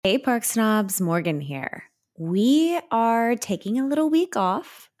Hey, Park Snobs, Morgan here. We are taking a little week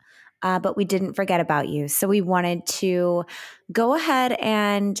off, but we didn't forget about you. So we wanted to go ahead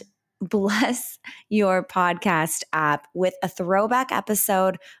and bless your podcast app with a throwback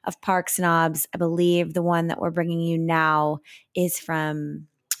episode of Park Snobs. I believe the one that we're bringing you now is from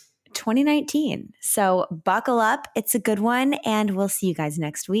 2019. So buckle up. It's a good one, and we'll see you guys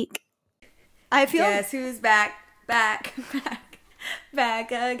next week. I feel Guess who's back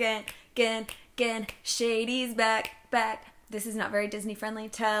again. Shady's back. This is not very Disney friendly.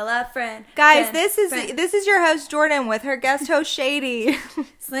 Tell a friend. Guys, this is your host Jordan with her guest host Shady.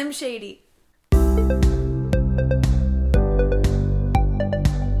 Slim Shady.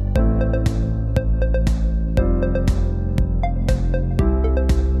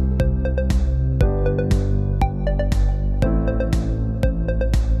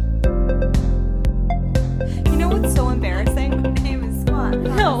 You know what's so embarrassing? My name is Squat.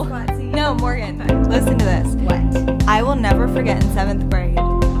 No, Morgan. Listen to this. What? I will never forget in 7th grade,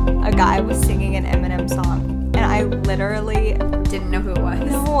 a guy was singing an Eminem song, and I literally Didn't know who it was.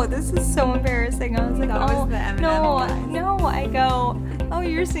 no, this is so embarrassing. I was like, Thought it oh was the Eminem guys. no. I go, oh,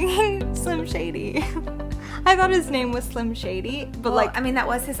 you're singing Slim Shady. I thought his name was Slim Shady, but Well, I mean, that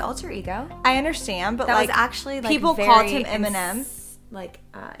was his alter ego. I understand, but That like was actually like people very called him Eminem.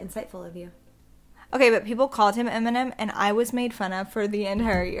 Insightful of you. Okay, but people called him Eminem, and I was made fun of for the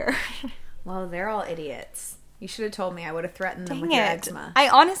entire year. Well, they're all idiots. You should have told me. I would have threatened them Dang with your it. eczema. I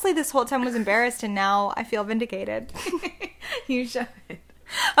honestly this whole time was embarrassed, and now I feel vindicated. You should.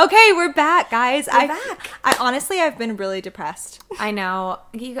 Okay, we're back, guys. We're back. I've been really depressed. I know.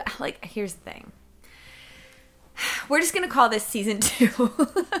 Here's the thing. We're just going to call this season 2.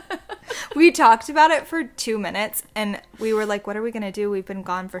 We talked about it for 2 minutes, and we were like, what are we going to do? We've been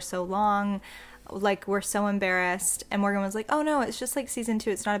gone for so long. Like, we're so embarrassed. And Morgan was like, oh, no, it's just like season 2.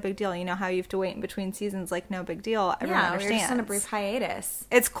 It's not a big deal. You know how you have to wait in between seasons? Like, no big deal. Everyone Yeah, understands. we're just on a brief hiatus.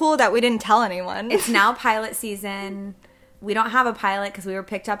 It's cool that we didn't tell anyone. It's now pilot season. We don't have a pilot because we were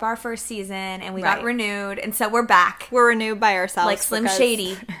picked up our first season and we got Right. renewed. And so we're back. We're renewed by ourselves. Like Slim because-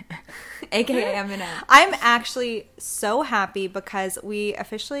 Shady, a.k.a. Eminem. I'm actually so happy because we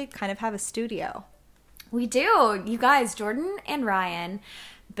officially kind of have a studio. We do. You guys, Jordan and Ryan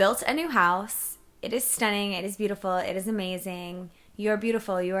built a new house. It is stunning. It is beautiful. It is amazing. You are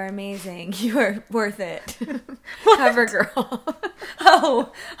beautiful. You are amazing. You are worth it. Cover girl.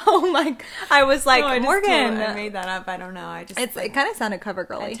 Oh my! I was like, I Morgan. made that up. I don't know. It kind of sounded cover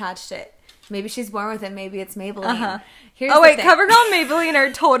girly. attached it. Maybe she's born with it. Maybe it's Maybelline. Uh-huh. Here's Oh the wait, thing. CoverGirl and Maybelline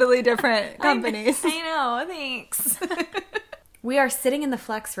are totally different companies. I know. Thanks. We are sitting in the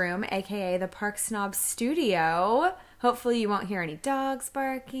Flex Room, aka the Park Snobs studio. Hopefully you won't hear any dogs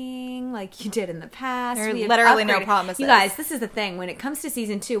barking like you did in the past. There are We have literally no upgraded. promises. You guys, this is the thing. When it comes to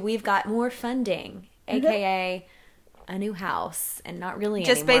season 2, we've got more funding, aka a new house, and not really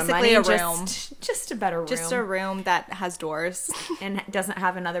Just any more basically money, a room. just a better room, Just a room that has doors. and doesn't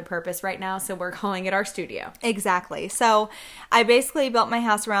have another purpose right now. So we're calling it our studio. Exactly. So I basically built my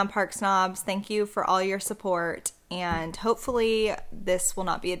house around Park Snobs. Thank you for all your support. And hopefully this will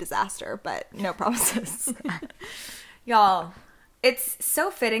not be a disaster, but no promises. Y'all, it's so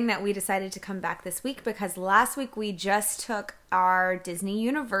fitting that we decided to come back this week because last week we just took our Disney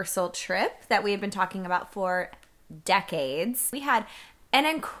Universal trip that we had been talking about for decades. We had an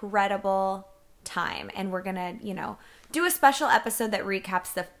incredible time, and we're gonna, do a special episode that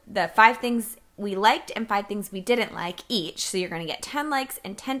recaps the 5 things we liked and 5 things we didn't like each. So you're gonna get 10 likes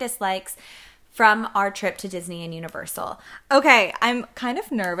and 10 dislikes from our trip to Disney and Universal. Okay, I'm kind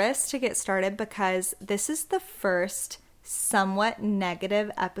of nervous to get started because this is the first somewhat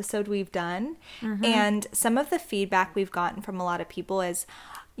negative episode we've done. And some of the feedback we've gotten from a lot of people is,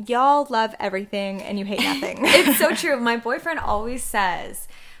 y'all love everything and you hate nothing. It's so true. My boyfriend always says,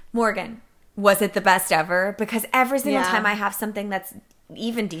 Morgan, was it the best ever? Because every single Yeah. time I have something that's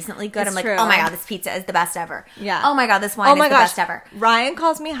even decently good, It's I'm like, true. oh my God, this pizza is the best ever. Yeah. Oh my God, this wine is the best ever. Ryan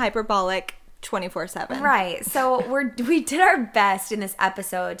calls me hyperbolic 24/7. Right. So we did our best in this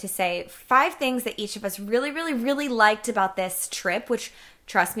episode to say 5 things that each of us really, really, really liked about this trip, which,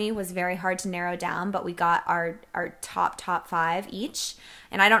 trust me, was very hard to narrow down, but we got our top 5 each.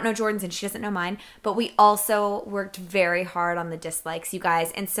 And I don't know Jordan's and she doesn't know mine, but we also worked very hard on the dislikes, you guys.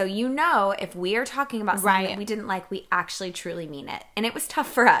 And so if we are talking about something that we didn't like, we actually truly mean it. And it was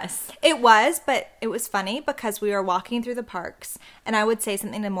tough for us. It was, but it was funny because we were walking through the parks and I would say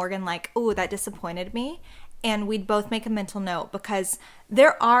something to Morgan like, "Oh, that disappointed me." And we'd both make a mental note because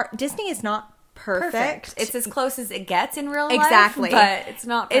Disney is not perfect. It's as close as it gets in real life. Exactly. But it's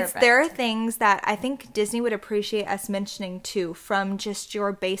not perfect. There are things that I think Disney would appreciate us mentioning too from just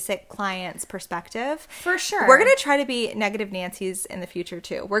your basic client's perspective. For sure. We're going to try to be negative Nancy's in the future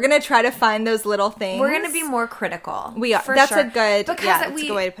too. We're going to try to find those little things. We're going to be more critical. We are. For That's sure. a good, because that's a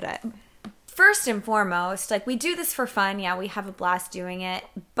good way to put it. First and foremost, like, we do this for fun. Yeah, we have a blast doing it,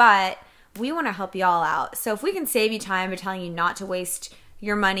 but we want to help y'all out. So if we can save you time by telling you not to waste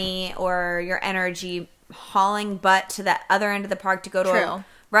your money or your energy hauling butt to the other end of the park to go to a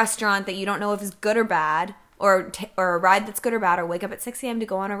restaurant that you don't know if is good or bad, or a ride that's good or bad, or wake up at 6 a.m. to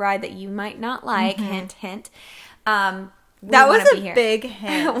go on a ride that you might not like, hint, hint. That was a big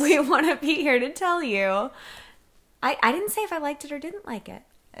hint. We want to be here to tell you. I didn't say if I liked it or didn't like it.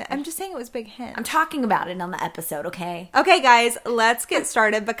 I'm just saying it was a big hint. I'm talking about it on the episode, okay? Okay, guys, let's get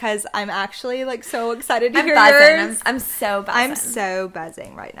started because I'm actually like so excited to hear buzzing. yours. I'm so buzzing. I'm so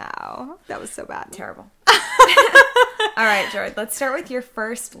buzzing right now. That was so bad. Terrible. All right, Jordan, let's start with your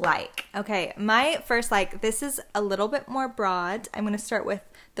first like. Okay, my first like, this is a little bit more broad. I'm going to start with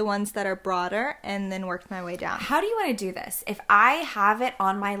the ones that are broader and then work my way down. How do you want to do this? If I have it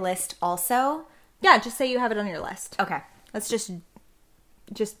on my list also? Yeah, just say you have it on your list. Okay. Let's just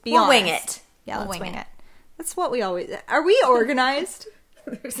be we'll honest. wing it. Yeah, we'll let's wing it. That's what we always... Are we organized?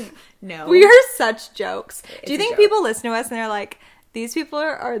 No. We are such jokes. Do you a think joke. people listen to us and they're like, these people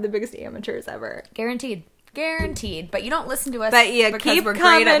are the biggest amateurs ever? Guaranteed. But you don't listen to us But you because keep we're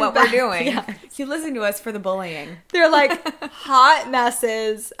great at what coming we're doing. back. Yeah. You listen to us for the bullying. They're like hot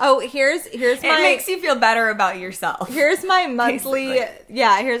messes. Oh, here's my... It makes you feel better about yourself. Here's my monthly... Basically.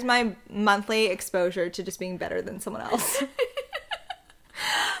 Yeah, here's my monthly exposure to just being better than someone else.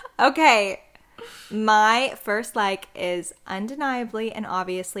 Okay. My first like is undeniably and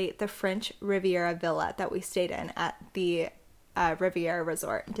obviously the French Riviera Villa that we stayed in at the Riviera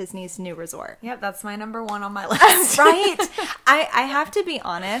Resort, Disney's new resort. Yep, that's my number one on my list. Right? I have to be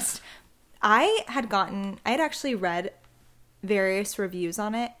honest. I had actually read various reviews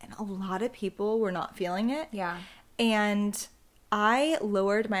on it, and a lot of people were not feeling it. Yeah. And I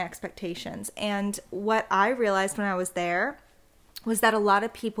lowered my expectations. And what I realized when I was there was that a lot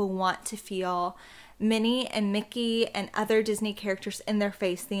of people want to feel Minnie and Mickey and other Disney characters in their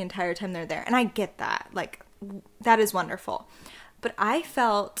face the entire time they're there. And I get that. Like, that is wonderful. But I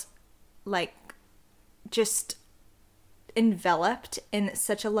felt like just enveloped in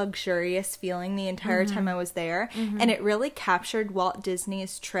such a luxurious feeling the entire time I was there. And it really captured Walt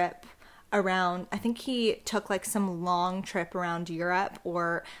Disney's trip around. I think he took like some long trip around Europe,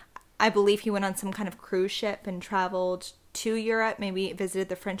 or I believe he went on some kind of cruise ship and traveled to Europe, maybe visited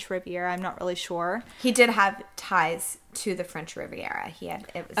the French Riviera. I'm not really sure. He did have ties to the French Riviera.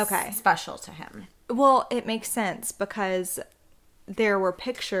 It was special to him. Well, it makes sense because there were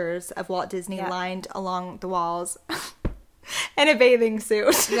pictures of Walt Disney lined along the walls in a bathing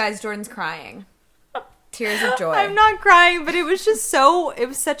suit. You guys, Jordan's crying. Tears of joy. I'm not crying, but it was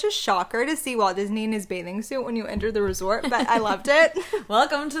such a shocker to see Walt Disney in his bathing suit when you entered the resort, but I loved it.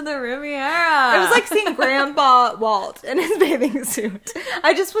 Welcome to the Riviera. It was like seeing Grandpa Walt in his bathing suit.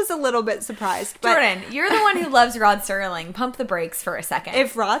 I just was a little bit surprised. But Jordan, you're the one who loves Rod Serling. Pump the brakes for a second.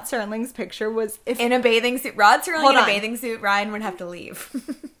 if Rod Serling's picture was... in a bathing suit, Rod Serling Hold in a on. bathing suit, Ryan would have to leave.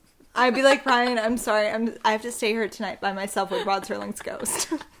 I'd be like, Ryan, I'm sorry, I have to stay here tonight by myself with Rod Serling's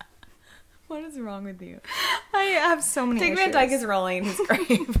ghost. What is wrong with you? I have so many Dick issues. Van Dyke is rolling in his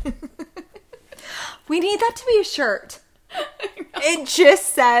grave. We need that to be a shirt. It just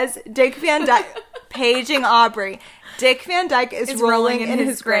says Dick Van Dyke paging Aubrey. Dick Van Dyke is rolling in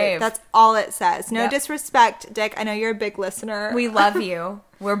his grave. That's all it says. No disrespect, Dick. I know you're a big listener. We love you.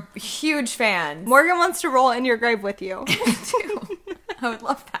 We're huge fans. Morgan wants to roll in your grave with you. I would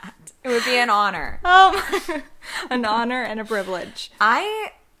love that. It would be an honor. An honor and a privilege.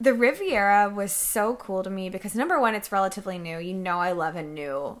 The Riviera was so cool to me because, number one, it's relatively new. You know I love a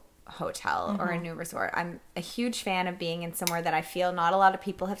new hotel or a new resort. I'm a huge fan of being in somewhere that I feel not a lot of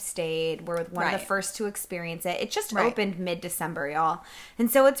people have stayed. We're one of the first to experience it. It just opened mid-December, y'all.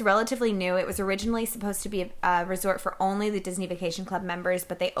 And so it's relatively new. It was originally supposed to be a resort for only the Disney Vacation Club members,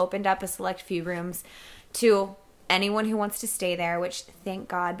 but they opened up a select few rooms to anyone who wants to stay there, which thank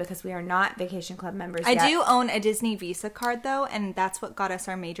God, because we are not Vacation Club members yet. I do own a Disney Visa card though, and that's what got us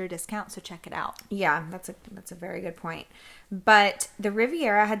our major discount, so check it out. Yeah, that's a very good point. But the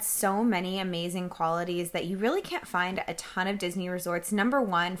Riviera had so many amazing qualities that you really can't find a ton of Disney resorts. Number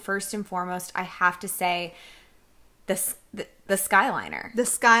one, first and foremost, I have to say the Skyliner. The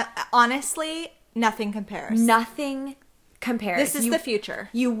sky, honestly, nothing compares. Nothing compare. This is the future.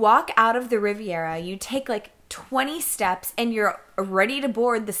 You walk out of the Riviera, you take like 20 steps, and you're ready to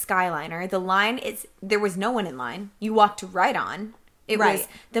board the Skyliner. The line is, there was no one in line. You walked right on. It was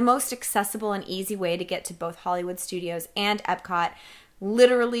the most accessible and easy way to get to both Hollywood Studios and Epcot.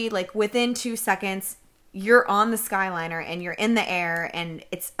 Literally, like within 2 seconds, you're on the Skyliner and you're in the air, and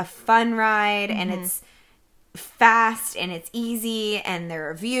it's a fun ride, and it's fast and it's easy, and there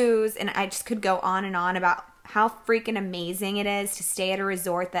are views, and I just could go on and on about how freaking amazing it is to stay at a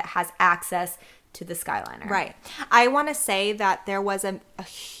resort that has access to the Skyliner. Right. I want to say that there was a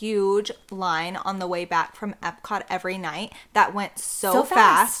huge line on the way back from Epcot every night that went so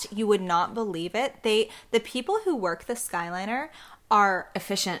fast. You would not believe it. The people who work the Skyliner are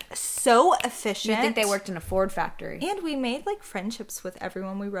efficient. So efficient. You think they worked in a Ford factory. And we made like friendships with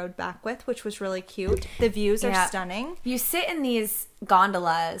everyone we rode back with, which was really cute. The views are stunning. You sit in these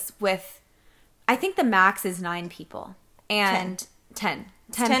gondolas with, I think the max is 9 people. And 10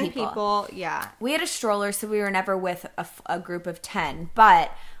 people. Yeah. We had a stroller, so we were never with a group of 10.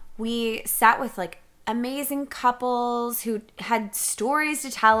 But we sat with like amazing couples who had stories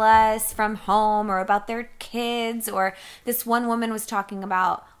to tell us from home or about their kids, or this one woman was talking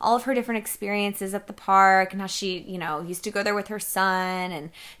about all of her different experiences at the park and how she, used to go there with her son,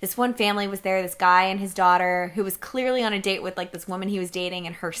 and this one family was there, this guy and his daughter who was clearly on a date with like this woman he was dating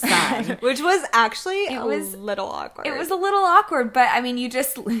and her son. Which was actually a little awkward. It was a little awkward, but I mean,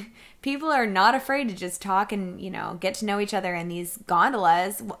 people are not afraid to just talk and, get to know each other in these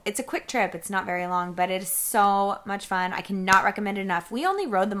gondolas. It's a quick trip. It's not very long, but it is so much fun. I cannot recommend it enough. We only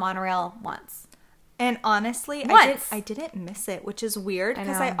rode the monorail once. And honestly, I didn't miss it, which is weird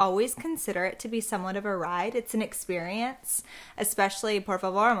because I always consider it to be somewhat of a ride. It's an experience, especially, por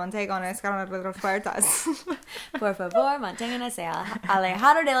favor, manténganse a las puertas. Por favor, manténganse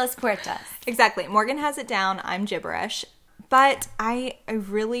alejado de las puertas. Exactly. Morgan has it down. I'm gibberish. But I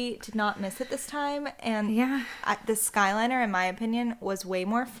really did not miss it this time. And the Skyliner, in my opinion, was way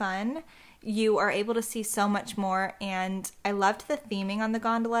more fun. You are able to see so much more, and I loved the theming on the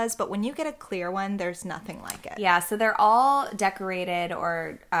gondolas, but when you get a clear one, there's nothing like it. Yeah, so they're all decorated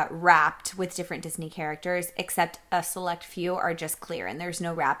or wrapped with different Disney characters, except a select few are just clear, and there's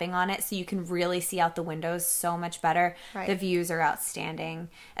no wrapping on it, so you can really see out the windows so much better. Right. The views are outstanding,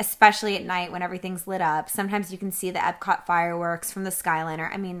 especially at night when everything's lit up. Sometimes you can see the Epcot fireworks from the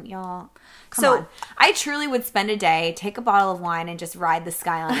Skyliner. I mean, y'all, come on. I truly would spend a day, take a bottle of wine, and just ride the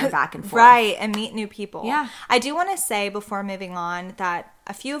Skyliner back and forth. Right, and meet new people. Yeah. I do want to say, before moving on, that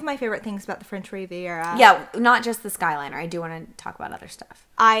a few of my favorite things about the French Riviera... Yeah, not just the Skyliner. I do want to talk about other stuff.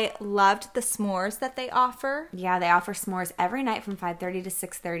 I loved the s'mores that they offer. Yeah, they offer s'mores every night from 5:30 to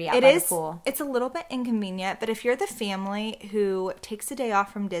 6:30 out by the pool. It's a little bit inconvenient, but if you're the family who takes a day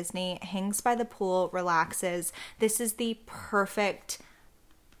off from Disney, hangs by the pool, relaxes, this is the perfect...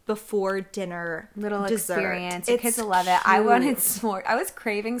 before dinner little dessert. Experience. Your kids will love it. I wanted s'mores. I was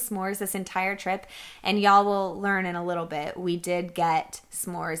craving s'mores this entire trip, and y'all will learn in a little bit. We did get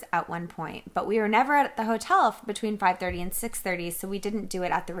s'mores at one point, but we were never at the hotel between 5:30 and 6:30, so we didn't do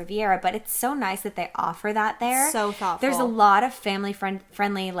it at the Riviera. But it's so nice that they offer that there. So thoughtful. There's a lot of family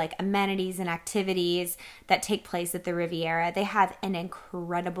friendly like amenities and activities that take place at the Riviera. They have an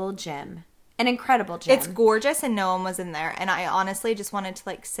incredible gym. An incredible gym. It's gorgeous, and no one was in there. And I honestly just wanted to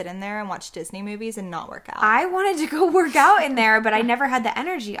like sit in there and watch Disney movies and not work out. I wanted to go work out in there, but I never had the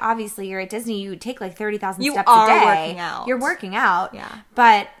energy. Obviously, you're at Disney. You take like 30,000 steps a day. You are working out. You're working out. Yeah.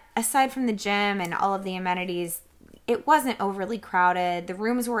 But aside from the gym and all of the amenities, it wasn't overly crowded. The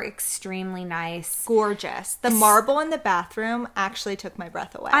rooms were extremely nice. Gorgeous. The marble in the bathroom actually took my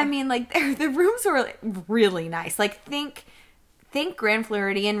breath away. I mean, like the rooms were really nice. Like think Grand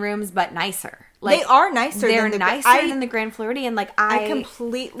Floridian rooms, but nicer. Like, they are nicer. They're nicer than the Grand Floridian. Like I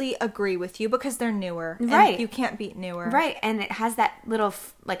completely agree with you because they're newer. Right. And you can't beat newer. Right. And it has that little,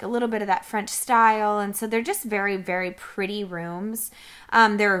 like a little bit of that French style. And so they're just very, very pretty rooms.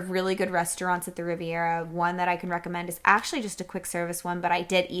 There are really good restaurants at the Riviera. One that I can recommend is actually just a quick service one, but I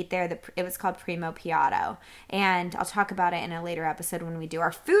did eat there. It was called Primo Piatto. And I'll talk about it in a later episode when we do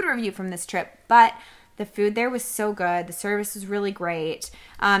our food review from this trip. But the food there was so good. The service was really great.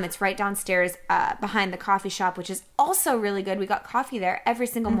 It's right downstairs behind the coffee shop, which is also really good. We got coffee there every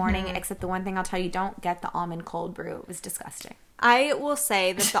single morning, except the one thing I'll tell you, don't get the almond cold brew. It was disgusting. I will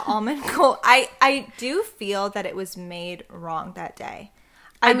say that the almond cold, I do feel that it was made wrong that day.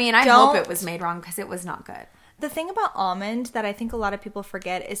 I hope it was made wrong because it was not good. The thing about almond that I think a lot of people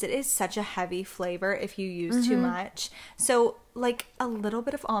forget is it is such a heavy flavor if you use too much. So, like, a little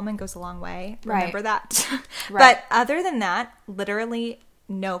bit of almond goes a long way. Remember that. Right. But other than that, literally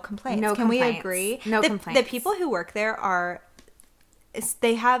no complaints. No Can we complaints. agree? No complaints. The people who work there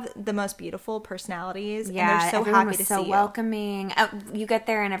they have the most beautiful personalities, and they're so everyone happy was to so see you. welcoming. You get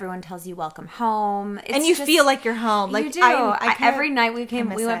there and everyone tells you welcome home. And you feel like you're home. Like you do. Every night we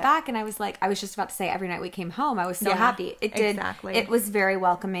went back, and I was just about to say every night we came home, I was so happy. It did. Exactly. It was very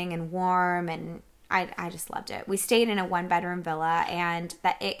welcoming and warm, and I just loved it. We stayed in a 1-bedroom villa, and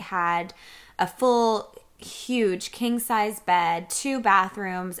that it had a full, huge king-size bed, 2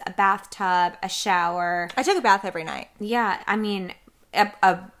 bathrooms, a bathtub, a shower. I took a bath every night. Yeah, I mean,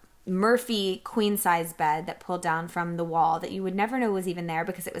 a Murphy queen-size bed that pulled down from the wall that you would never know was even there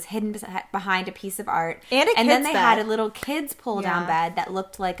because it was hidden behind a piece of art. And then they bed. had a little kids pull-down bed that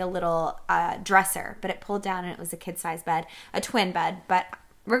looked like a little dresser, but it pulled down and it was a kid-size bed, a twin bed. But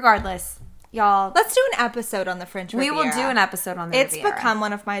regardless, y'all, Let's do an episode on the French Riviera. we will do an episode on the Riviera. It's become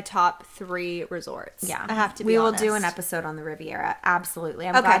one of my top 3 resorts. Yeah, I have to be honest. We will do an episode on the Riviera. Absolutely.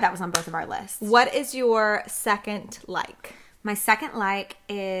 I'm glad that was on both of our lists. What is your second like? My second like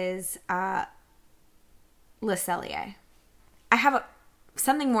is Le Cellier. I have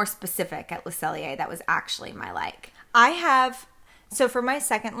something more specific at Le Cellier that was actually my like. So for my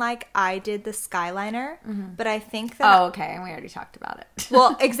second like, I did the Skyliner, but I think that... Oh, okay, and we already talked about it.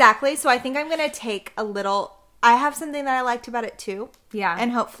 Well, exactly. So I think I'm going to take a little... I have something that I liked about it too. Yeah.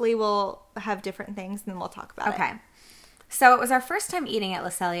 And hopefully we'll have different things and then we'll talk about it. Okay. So it was our first time eating at Le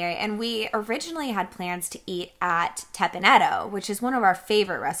Cellier, and we originally had plans to eat at Teppanyaki, which is one of our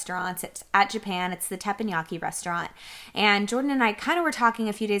favorite restaurants. It's at Japan. It's the teppanyaki restaurant. And Jordan and I kind of were talking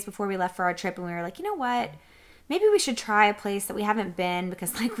a few days before we left for our trip, and we were like, you know what? Maybe we should try a place that we haven't been,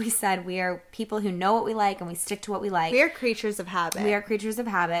 because like we said, we are people who know what we like and we stick to what we like. We are creatures of habit. We are creatures of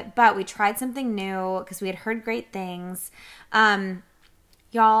habit, but we tried something new because we had heard great things.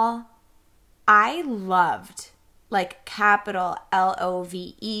 Y'all, I loved... like capital Loved,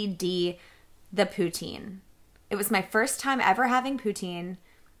 the poutine. It was my first time ever having poutine.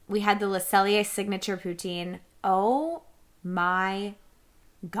 We had the Le Cellier signature poutine. Oh my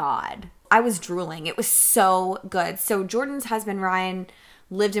God. I was drooling. It was so good. So Jordan's husband, Ryan,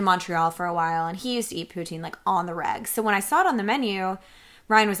 lived in Montreal for a while, and he used to eat poutine like on the reg. So when I saw it on the menu,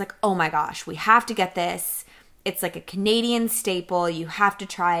 Ryan was like, oh my gosh, we have to get this. It's like a Canadian staple. You have to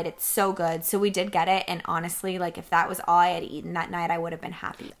try it. It's so good. So we did get it. And honestly, like if that was all I had eaten that night, I would have been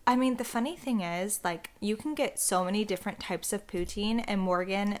happy. I mean, the funny thing is, like, you can get so many different types of poutine, and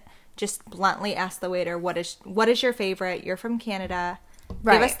Morgan just bluntly asked the waiter, what is your favorite? You're from Canada.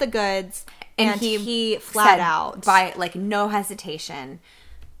 Right. Give us the goods. And he flat said, out, by like no hesitation,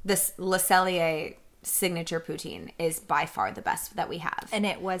 this Le Cellier signature poutine is by far the best that we have. And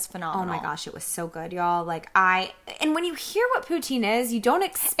it was phenomenal. Oh my gosh, it was so good, y'all. And when you hear what poutine is, you don't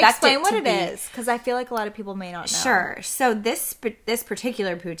expect Explain what it is, because I feel like a lot of people may not know. Sure. So this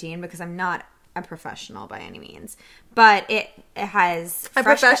particular poutine, because I'm not a professional by any means, but it has a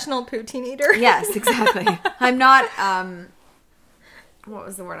professional poutine eater. Yes, exactly. I'm not what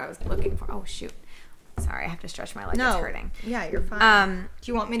was the word I was looking for? Oh shoot. Sorry, I have to stretch my leg. It's hurting. Yeah, you're fine.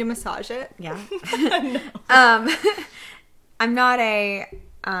 Do you want me to massage it? Yeah. I'm not a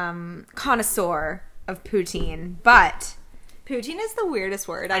connoisseur of poutine, but poutine is the weirdest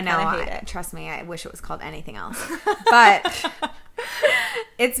word. I know. I hate it. Trust me, I wish it was called anything else. But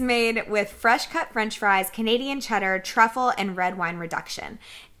it's made with fresh cut French fries, Canadian cheddar, truffle, and red wine reduction.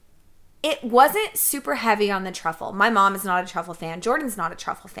 It wasn't super heavy on the truffle. My mom is not a truffle fan. Jordan's not a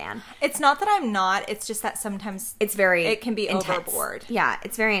truffle fan. It's not that I'm not. It's just that sometimes it can be intense. Overboard. Yeah,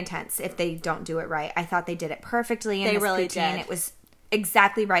 it's very intense if they don't do it right. I thought they did it perfectly in this really poutine. did. It was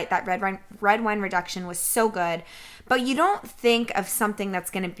exactly right. That red wine reduction was so good. But you don't think of something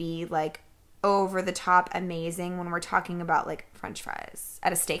that's going to be like over the top amazing when we're talking about like French fries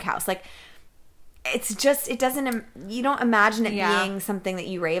at a steakhouse. Like, it's just, you don't imagine it being something that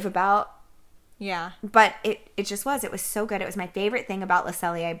you rave about. Yeah. But it just was. It was so good. It was my favorite thing about Le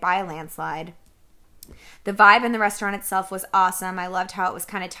Cellier by a landslide. The vibe in the restaurant itself was awesome. I loved how it was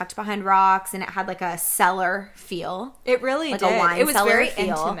kind of tucked behind rocks and it had like a cellar feel. It really like did. A wine it was cellar very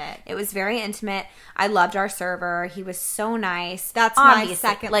feel. intimate. It was very intimate. I loved our server. He was so nice. That's obviously,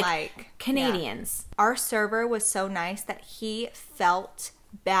 my second like. Canadians. Yeah. Our server was so nice that he felt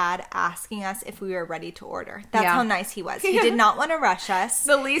bad asking us if we were ready to order. That's how nice he was. He did not want to rush us.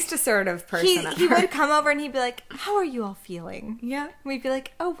 The least assertive person He would come over and he'd be like, how are you all feeling? Yeah. And we'd be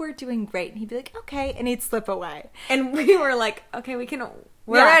like, oh, we're doing great. And he'd be like, okay. And he'd slip away. And we were like, okay, we're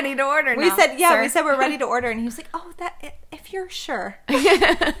ready to order now. We said we're ready to order. And he was like, oh, if you're sure.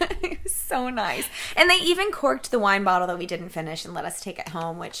 It was so nice. And they even corked the wine bottle that we didn't finish and let us take it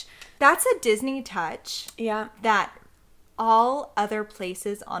home, which... That's a Disney touch. Yeah. That all other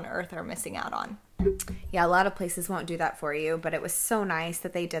places on Earth are missing out on. Yeah, a lot of places won't do that for you, but it was so nice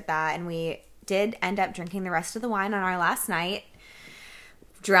that they did that. And we did end up drinking the rest of the wine on our last night,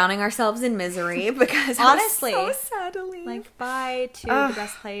 drowning ourselves in misery because honestly, I was so sad to leave. Like, bye to the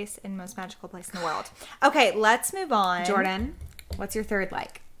best place and most magical place in the world. Okay, let's move on. Jordan, what's your third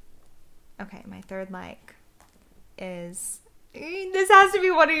like? Okay, my third like is... This has to be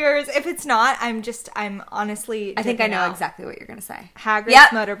one of yours. If it's not, I'm honestly... I think I know exactly what you're going to say. Hagrid's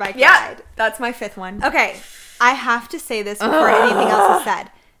motorbike ride. That's my fifth one. Okay, I have to say this before anything else is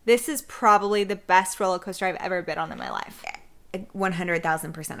said. This is probably the best roller coaster I've ever been on in my life.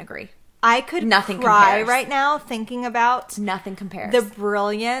 100,000% agree. I could cry right now thinking about... Nothing compares. The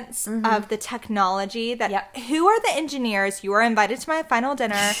brilliance of the technology that... Who are the engineers? You are invited to my final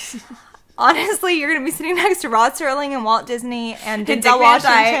dinner. Honestly, you're going to be sitting next to Rod Serling and Walt Disney and Denzel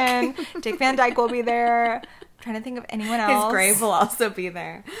Washington. Dick Van Dyke will be there. I'm trying to think of anyone else. His grave will also be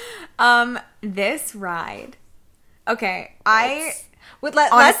there. This ride. Okay,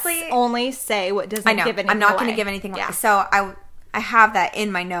 let's only say what doesn't give anything away. I'm not going to give anything away. So I have that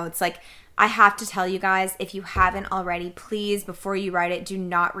in my notes. Like, I have to tell you guys, if you haven't already, please, before you ride it, do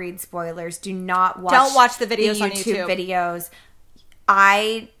not read spoilers. Don't watch the videos on YouTube YouTube. Videos.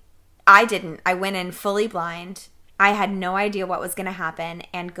 I didn't. I went in fully blind. I had no idea what was going to happen.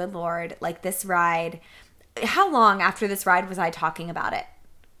 And good Lord, like this ride. How long after this ride was I talking about it?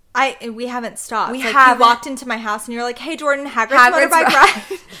 We haven't stopped. You walked into my house and you're like, hey, Jordan, Hagrid's motorbike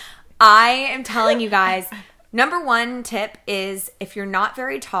ride. I am telling you guys, number one tip is if you're not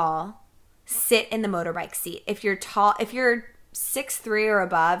very tall, sit in the motorbike seat. If you're 6'3" or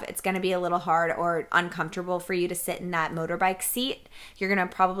above, it's going to be a little hard or uncomfortable for you to sit in that motorbike seat. You're going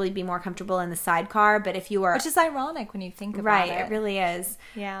to probably be more comfortable in the sidecar, but if you are... Which is ironic when you think about it. Right, it really is.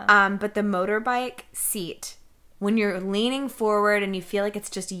 Yeah. But the motorbike seat, when you're leaning forward and you feel like it's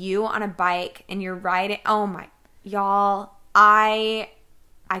just you on a bike and you're riding... Oh my... Y'all, I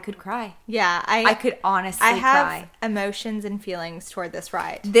could cry. Yeah, I could honestly cry. I have emotions and feelings toward this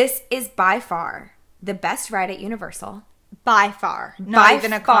ride. This is by far the best ride at Universal. By far. Not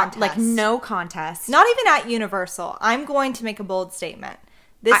even a contest. Like, no contest. Not even at Universal. I'm going to make a bold statement.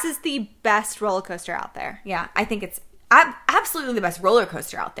 This is the best roller coaster out there. Yeah, I think it's absolutely the best roller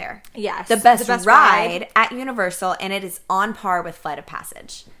coaster out there. Yes. The best ride at Universal, and it is on par with Flight of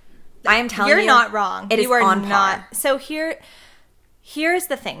Passage. I am telling you. You're not wrong. It is on par. So here's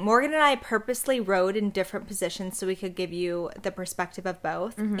the thing. Morgan and I purposely rode in different positions so we could give you the perspective of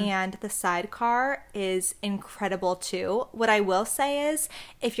both. And the sidecar is incredible too. What I will say is,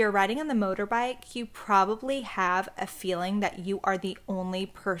 if you're riding on the motorbike, you probably have a feeling that you are the only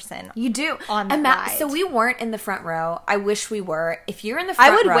person. You do. On the ride. So we weren't in the front row. I wish we were. If you're in the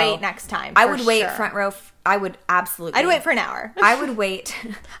front row... I would wait next time. I would wait front row. I would absolutely... I'd wait for an hour. I would wait.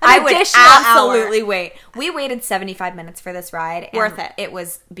 I would absolutely wait. We waited 75 minutes for this ride. Worth it. It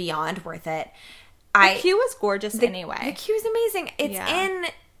was beyond worth it. The queue was gorgeous anyway. The queue is amazing. It's in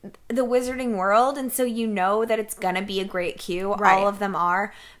the Wizarding World, and so you know that it's going to be a great queue. Right. All of them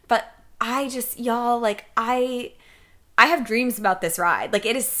are. But I just... Y'all, like, I have dreams about this ride. Like,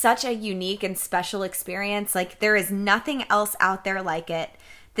 it is such a unique and special experience. Like, there is nothing else out there like it.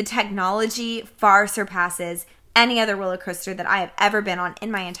 The technology far surpasses any other roller coaster that I have ever been on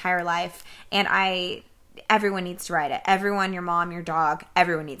in my entire life. And everyone needs to ride it. Everyone, your mom, your dog,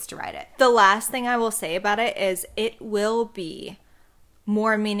 everyone needs to ride it. The last thing I will say about it is it will be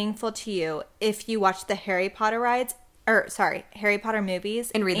more meaningful to you if you watch the Harry Potter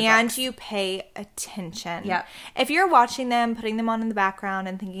movies and read the books. You pay attention. Yep. If you're watching them, putting them on in the background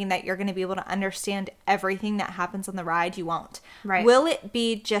and thinking that you're going to be able to understand everything that happens on the ride, you won't. Right. Will it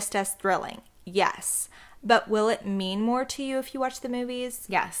be just as thrilling? Yes. But will it mean more to you if you watch the movies?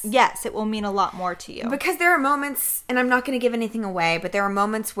 Yes. Yes, it will mean a lot more to you. Because there are moments, and I'm not going to give anything away, but there are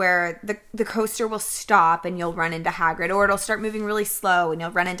moments where the coaster will stop and you'll run into Hagrid, or it'll start moving really slow and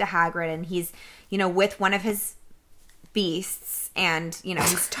you'll run into Hagrid and he's, with one of his beasts and,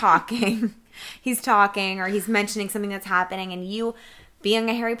 he's talking. Or he's mentioning something that's happening, and you...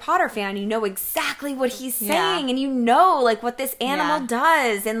 Being a Harry Potter fan, you know exactly what he's saying, and you know, like, what this animal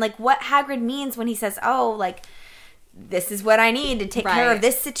does, and, like, what Hagrid means when he says, oh, like, this is what I need to take care of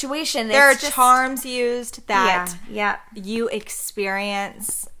this situation. There are charms used that yeah. you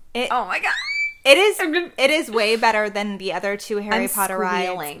experience. Oh, my God. It is way better than the other two Harry Potter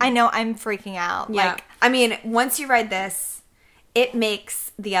rides. I know, I'm freaking out. Yeah. Like, I mean, once you ride this, it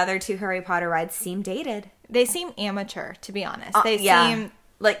makes the other two Harry Potter rides seem dated. They seem amateur, to be honest. They seem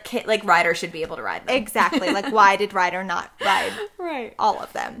like Ryder should be able to ride them. Exactly. Like, why did Ryder not ride Right. all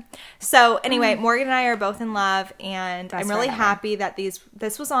of them? So anyway, Morgan and I are both in love, and I'm really happy that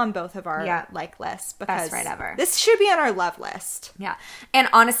this was on both of our like lists, because Best ride ever. This should be on our love list. Yeah. And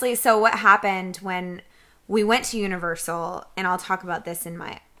honestly, so what happened when we went to Universal, and I'll talk about this in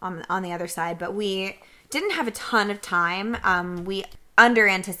my on the other side, but we didn't have a ton of time. We under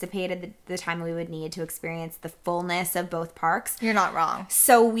anticipated the time we would need to experience the fullness of both parks. You're not wrong.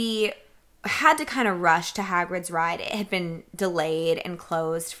 So we had to kind of rush to Hagrid's ride. It had been delayed and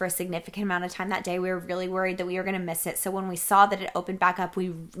closed for a significant amount of time that day. We were really worried that we were going to miss it. So when we saw that it opened back up,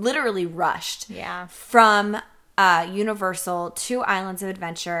 we literally rushed from Universal to Islands of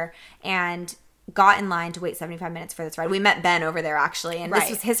Adventure and got in line to wait 75 minutes for this ride. We met Ben over there, actually, and this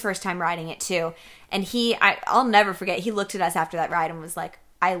was his first time riding it too. And I'll never forget, he looked at us after that ride and was like,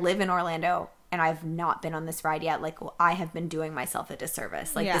 I live in Orlando and I've not been on this ride yet. Like, I have been doing myself a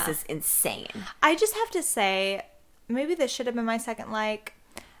disservice. Like, this is insane. I just have to say, maybe this should have been my second like.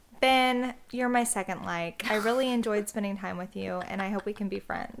 Ben, you're my second like. I really enjoyed spending time with you, and I hope we can be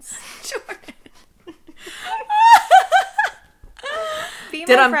friends. Jordan. Be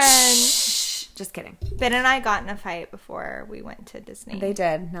my friend. Just kidding. Ben and I got in a fight before we went to Disney. They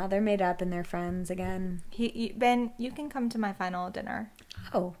did. Now they're made up and they're friends again. Ben, you can come to my final dinner.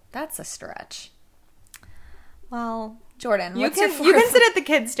 Oh, that's a stretch. Well, Jordan, you can sit at the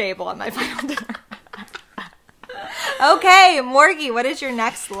kids' table at my final dinner. Okay, Morgie, what is your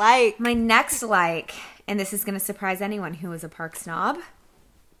next like? My next like, and this is going to surprise anyone who is a park snob.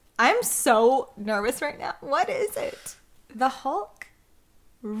 I'm so nervous right now. What is it? The Hulk.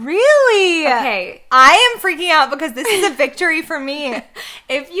 Really? Okay. I am freaking out because this is a victory for me.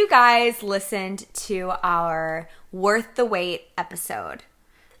 If you guys listened to our Worth the Wait episode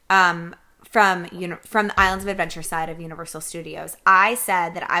from the Islands of Adventure side of Universal Studios, I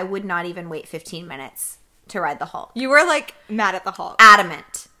said that I would not even wait 15 minutes to ride the Hulk. You were like mad at the Hulk.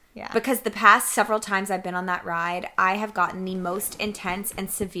 Adamant. Yeah. Because the past several times I've been on that ride, I have gotten the most intense and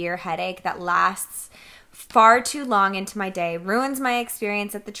severe headache that lasts far too long into my day, ruins my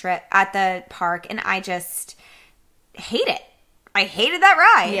experience at the park, and I just hate it. I hated that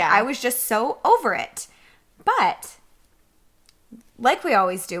ride. Yeah. I was just so over it. But like we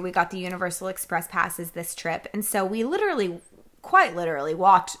always do, we got the Universal Express passes this trip, and so we quite literally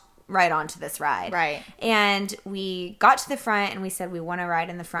walked right onto this ride. Right. And we got to the front and we said we want to ride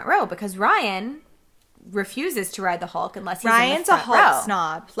in the front row because Ryan refuses to ride the Hulk unless he's Ryan's in the front a Hulk row.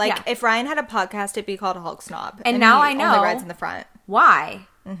 snob. Like, if Ryan had a podcast, it'd be called Hulk Snob. And now I know only rides in the front. Why?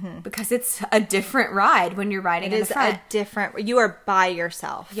 Mm-hmm. Because it's a different ride when you're riding in the front. It is a different... You are by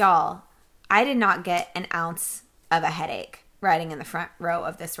yourself. Y'all, I did not get an ounce of a headache riding in the front row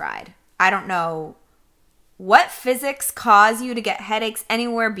of this ride. I don't know what physics cause you to get headaches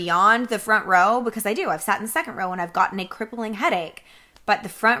anywhere beyond the front row, because I do. I've sat in the second row and I've gotten a crippling headache. But the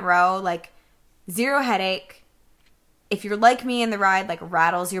front row, like, zero headache. If you're like me in the ride, like,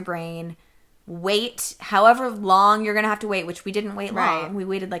 rattles your brain. Wait however long you're going to have to wait, which we didn't wait long. We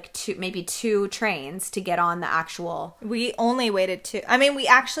waited like maybe two trains to get on the actual... We only waited two. I mean, we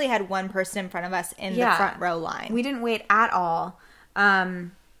actually had one person in front of us in the front row line. We didn't wait at all.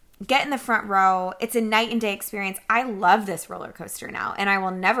 Get in the front row. It's a night and day experience. I love this roller coaster now, and I will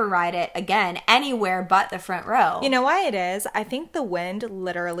never ride it again anywhere but the front row. You know why it is? I think the wind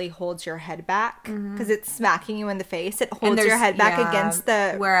literally holds your head back because it's smacking you in the face. It holds your head back against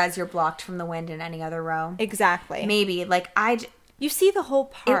the... Whereas you're blocked from the wind in any other row. Exactly. Maybe. Like, you see the whole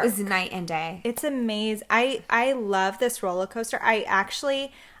park. It was night and day. It's amazing. I love this roller coaster.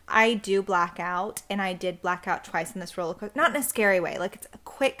 I do black out, and I did black out twice in this roller coaster. Not in a scary way. Like, it's a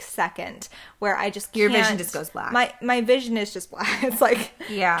quick second where I just can't. Your vision just goes black. My vision is just black. It's like,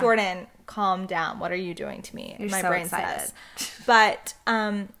 yeah. Jordan, calm down. What are you doing to me? You're my so brain excited. says. But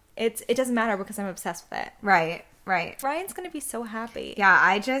it doesn't matter because I'm obsessed with it. Right. Ryan's going to be so happy. Yeah,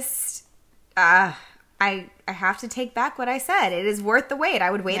 I just... I have to take back what I said. It is worth the wait.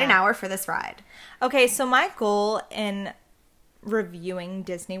 I would wait an hour for this ride. Okay, so my goal in reviewing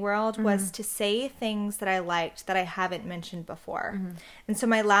Disney World was to say things that I liked that I haven't mentioned before. And so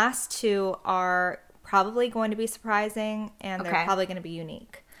my last two are probably going to be surprising, and they're probably going to be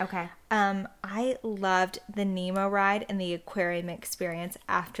unique. Okay. I loved the Nemo ride and the aquarium experience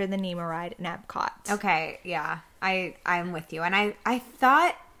after the Nemo ride in Epcot. Okay, yeah. I'm with you. And I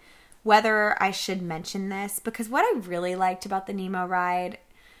thought whether I should mention this, because what I really liked about the Nemo ride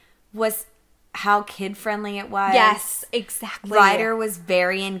was how kid-friendly it was. Yes, exactly. Ryder was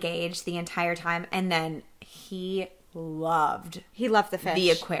very engaged the entire time, and then he loved the fish.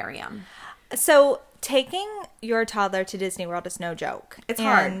 The aquarium. So taking your toddler to Disney World is no joke. It's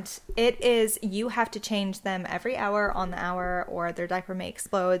hard. And it is, you have to change them every hour on the hour or their diaper may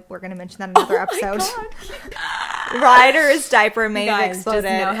explode. We're going to mention that in another episode. Ryder's diaper may have exploded.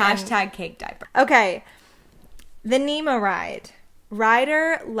 Just no #cake diaper. Okay. The Nemo ride.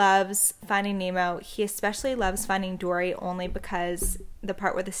 Ryder loves Finding Nemo. He especially loves Finding Dory only because the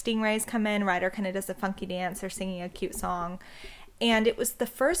part where the stingrays come in, Ryder kind of does a funky dance or singing a cute song. And it was the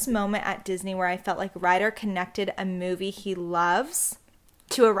first moment at Disney where I felt like Ryder connected a movie he loves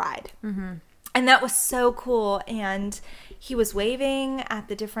to a ride. Mm-hmm. And that was so cool. And he was waving at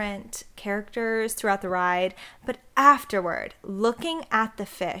the different characters throughout the ride. But afterward, looking at the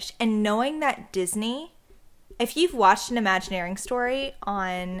fish and knowing that Disney, if you've watched an Imagineering story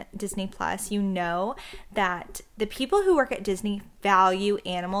on Disney Plus, you know that the people who work at Disney value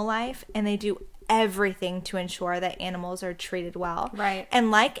animal life and they do everything to ensure that animals are treated well. Right. And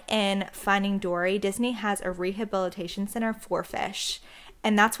like in Finding Dory, Disney has a rehabilitation center for fish.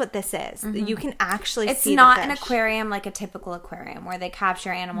 And that's what this is. Mm-hmm. You can actually see the fish. It's not an aquarium like a typical aquarium where they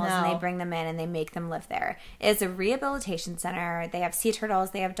capture animals No. and they bring them in and they make them live there. It's a rehabilitation center. They have sea turtles,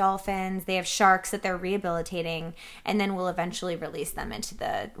 they have dolphins, they have sharks that they're rehabilitating, and then we'll eventually release them into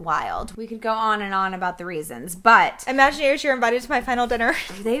the wild. We could go on and on about the reasons, but Imagineers, you're invited to my final dinner.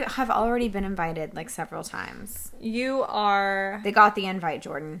 they have already been invited like several times. You are... They got the invite,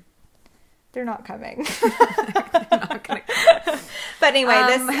 Jordan. They're not coming. They're not gonna But anyway,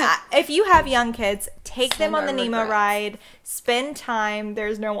 if you have young kids, take them on the Nemo regrets. ride. Spend time.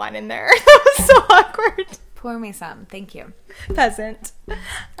 There's no wine in there. That was so awkward. Pour me some. Thank you. Peasant.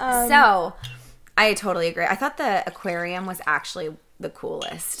 So, I totally agree. I thought the aquarium was actually the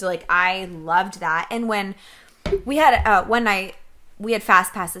coolest. Like, I loved that. And when we had one night, we had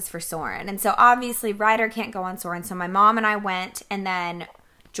fast passes for Soarin'. And so, obviously, Ryder can't go on Soarin'. So, my mom and I went, and then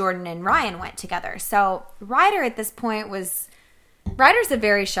Jordan and Ryan went together. So, Ryder at this point Ryder's a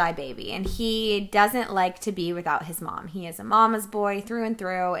very shy baby, and he doesn't like to be without his mom. He is a mama's boy through and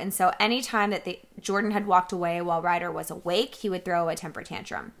through, and so anytime that Jordan had walked away while Ryder was awake, he would throw a temper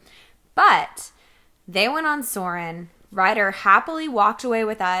tantrum. But they went on Soarin'. Ryder happily walked away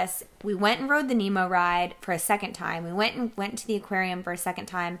with us. We went and rode the Nemo ride for a second time. We went to the aquarium for a second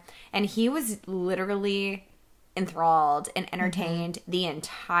time, and he was literally enthralled and entertained the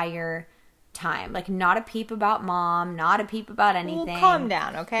entire time. Like, not a peep about mom, not a peep about anything. Well, calm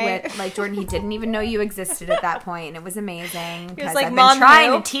down, okay? Like, Jordan, he didn't even know you existed at that point, and it was amazing. He was like, I've Mom, been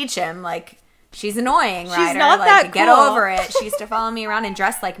trying who? to teach him, like, she's annoying, She's Ryder. not like, that get cool. over it. She used to follow me around and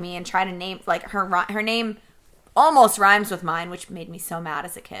dress like me and try to name, like, her name almost rhymes with mine, which made me so mad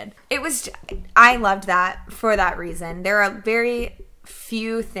as a kid. I loved that for that reason. There are very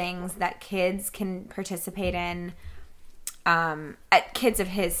few things that kids can participate in, at kids of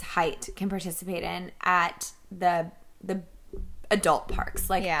his height can participate in at the adult parks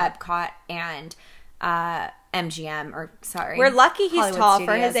like Epcot and MGM, or sorry, We're lucky he's Hollywood tall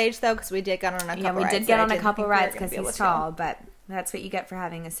Studios. for his age, though, because we did get on a couple rides. Yeah, we did get on a couple rides because because he's tall, but that's what you get for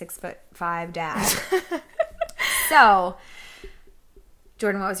having a 6'5" dad. So,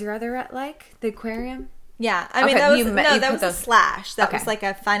 Jordan, what was your other like? The aquarium? Yeah, I mean, Okay, that was a slash. That Okay. was like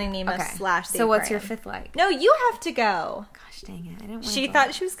a Finding Nemo slash. So what's your fifth like? No, you have to go. Gosh dang it, I didn't want She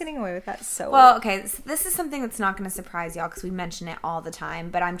thought she was getting away with that so well. Okay, so this is something that's not going to surprise y'all because we mention it all the time,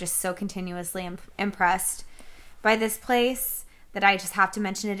 but I'm just so continuously impressed by this place that I just have to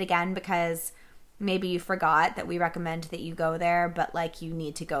mention it again because maybe you forgot that we recommend that you go there, but like you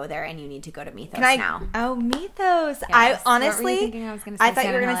need to go there and you need to go to Mythos now. Oh, Mythos. Yes. I honestly, What were you thinking I was going to say? I thought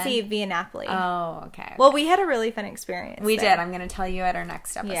you were going to Santa see Via Napoli. Oh, okay. Well, we had a really fun experience. We there. did. I'm going to tell you at our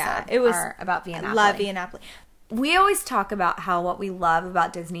next episode. Yeah, it was about Via Napoli. Love Via Napoli. We always talk about how what we love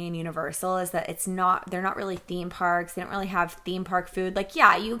about Disney and Universal is that they're not really theme parks. They don't really have theme park food. Like,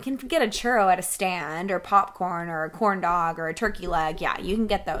 yeah, you can get a churro at a stand or popcorn or a corn dog or a turkey leg. Yeah, you can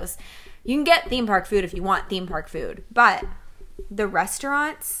get those. You can get theme park food if you want theme park food. But the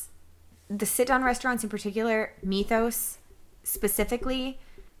restaurants, the sit-down restaurants in particular, Mythos specifically,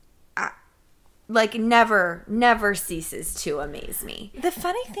 like never ceases to amaze me. The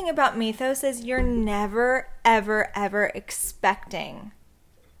funny thing about Mythos is you're never, ever, ever expecting.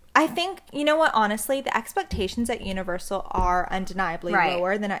 I think, you know what, honestly, the expectations at Universal are undeniably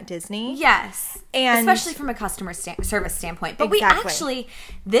lower than at Disney. Yes. And especially from a customer service standpoint. But Exactly.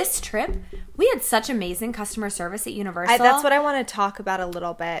 this trip, we had such amazing customer service at Universal. That's what I want to talk about a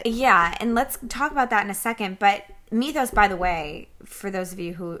little bit. Yeah, and let's talk about that in a second. But Mythos, by the way, for those of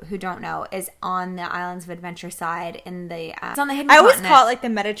you who don't know, is on the Islands of Adventure side in the it's on the hidden I always continent. call it like the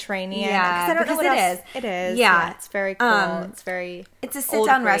Mediterranean. Yeah, I don't know because what it else. is. It is. Yeah. It's very cool. It's a old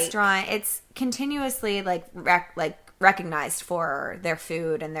sit-down Greek. restaurant. It's continuously recognized for their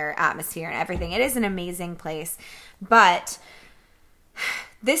food and their atmosphere and everything. It is an amazing place, but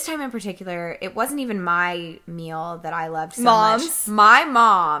this time in particular, it wasn't even my meal that I loved so Mom's? much. My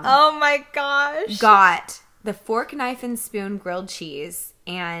mom Oh my gosh. got the fork, knife, and spoon grilled cheese,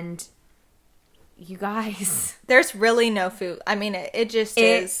 and you guys, There's really no food. I mean, it just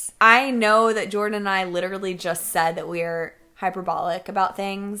is. I know that Jordan and I literally just said that we're hyperbolic about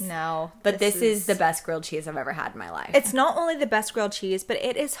things. No. But this is the best grilled cheese I've ever had in my life. It's not only the best grilled cheese, but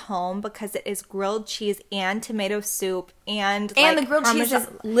it is home because it is grilled cheese and tomato soup and the grilled cheese is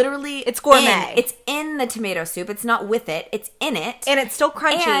literally... It's gourmet. It's in the tomato soup. It's not with it. It's in it. And it's still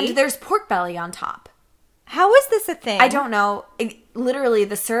crunchy. And there's pork belly on top. How is this a thing? I don't know. Literally,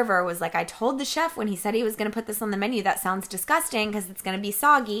 the server was like, I told the chef when he said he was going to put this on the menu, that sounds disgusting because it's going to be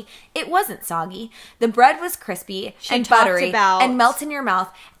soggy. It wasn't soggy. The bread was crispy and buttery and melt in your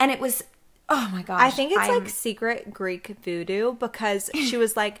mouth. And it was, oh my gosh. I think it's like secret Greek voodoo because she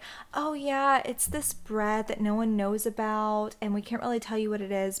was like, oh yeah, it's this bread that no one knows about and we can't really tell you what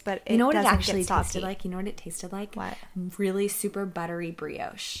it is, but it You know what it doesn't actually get soggy. tasted like? You know what it tasted like? What? Really super buttery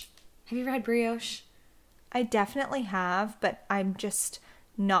brioche. Have you ever had brioche? I definitely have, but I'm just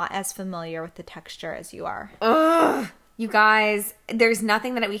not as familiar with the texture as you are. Ugh. You guys, there's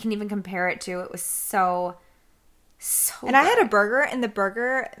nothing that we can even compare it to. It was so And I had a burger, and the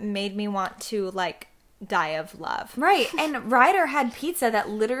burger made me want to, like, die of love. Right, and Ryder had pizza that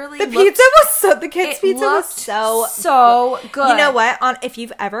literally The kids' pizza was so good. You know what? If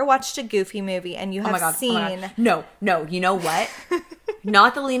you've ever watched a Goofy movie and you have seen... No, you know what?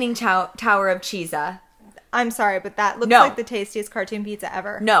 Not the Leaning Tower of Cheesa. I'm sorry, but that looks like the tastiest cartoon pizza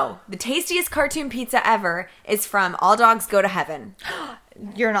ever. No, the tastiest cartoon pizza ever is from All Dogs Go to Heaven.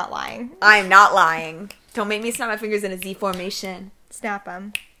 You're not lying. I'm not lying. Don't make me snap my fingers in a Z formation. Snap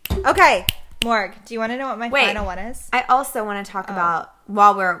them. Okay, Morg, do you want to know what my final one is? I also want to talk about,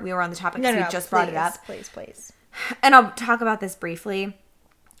 while we were on the topic, because we just brought it up. Please. And I'll talk about this briefly.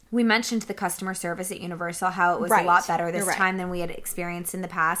 We mentioned the customer service at Universal, how it was a lot better this time than we had experienced in the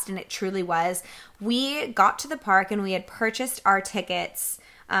past, and it truly was. We got to the park and we had purchased our tickets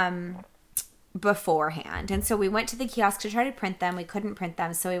beforehand. And so we went to the kiosk to try to print them. We couldn't print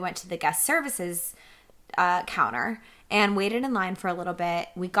them, so we went to the guest services counter and waited in line for a little bit.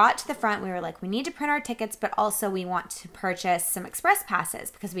 We got to the front. We were like, we need to print our tickets, but also we want to purchase some express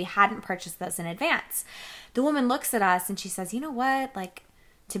passes because we hadn't purchased those in advance. The woman looks at us and she says, you know what, like,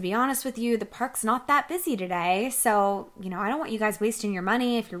 to be honest with you, the park's not that busy today. So, I don't want you guys wasting your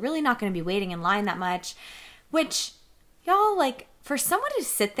money if you're really not going to be waiting in line that much. Which, y'all, like, for someone to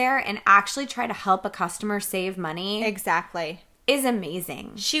sit there and actually try to help a customer save money. Exactly. Is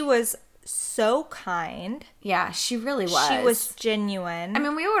amazing. She was so kind. Yeah, she really was. She was genuine. I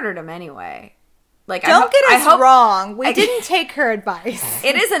mean, we ordered them anyway. Like, Don't get us wrong. We didn't take her advice.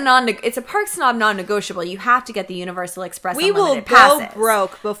 It is it's a Park Snob non-negotiable. You have to get the Universal Express We will Unlimited passes. go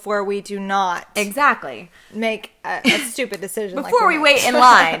broke before we do not make a stupid decision. Before we wait in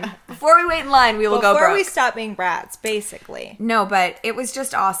line. Before we wait in line, we will go broke. Before we stop being brats, basically. No, but it was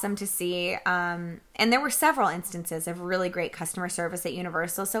just awesome to see. And there were several instances of really great customer service at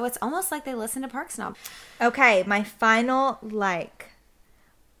Universal. So it's almost like they listen to Park Snob. Okay, my final like.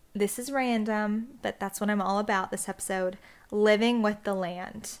 This is random, but that's what I'm all about this episode. Living with the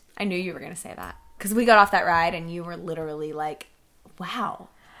land. I knew you were going to say that. Because we got off that ride and you were literally like, wow.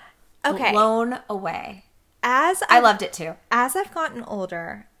 Okay. Blown away. I loved it too. As I've gotten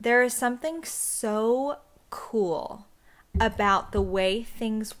older, there is something so cool about the way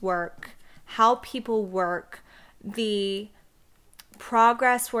things work, how people work, the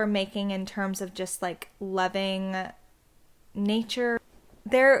progress we're making in terms of just like loving nature.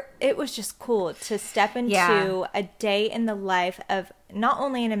 It was just cool to step into a day in the life of not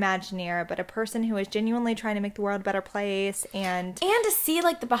only an Imagineer, but a person who is genuinely trying to make the world a better place. And to see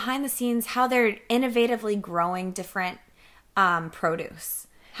like the behind the scenes, how they're innovatively growing different produce.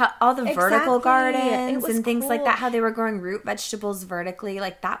 How all the vertical gardens and things like that, how they were growing root vegetables vertically.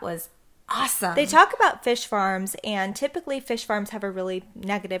 Like that was awesome. They talk about fish farms, and typically fish farms have a really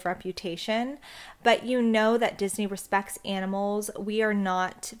negative reputation, but you know that Disney respects animals. We are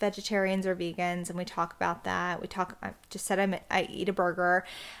not vegetarians or vegans, and we talk about that. I just said I eat a burger.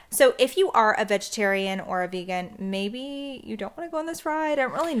 So if you are a vegetarian or a vegan, maybe you don't want to go on this ride. I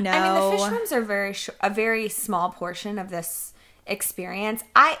don't really know. I mean, the fish farms are a very small portion of this experience.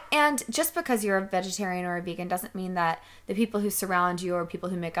 And just because you're a vegetarian or a vegan doesn't mean that the people who surround you or people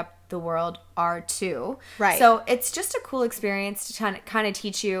who make up the world are too. Right. So it's just a cool experience to kind of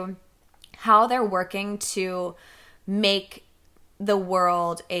teach you how they're working to make the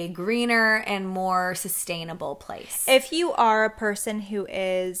world a greener and more sustainable place. If you are a person who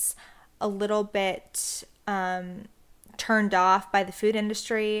is a little bit turned off by the food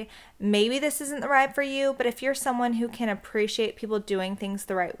industry, maybe this isn't the right for you. But if you're someone who can appreciate people doing things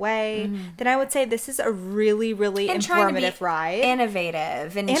the right way, then I would say this is a really, really informative ride.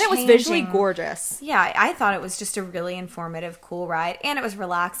 Innovative. And it was visually gorgeous. Yeah, I thought it was just a really informative, cool ride. And it was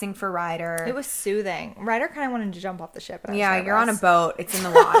relaxing for Ryder. It was soothing. Ryder kind of wanted to jump off the ship. Yeah, you're on a boat. It's in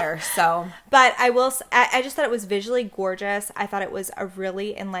the water, so. But I just thought it was visually gorgeous. I thought it was a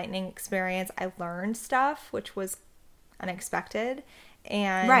really enlightening experience. I learned stuff, which was unexpected.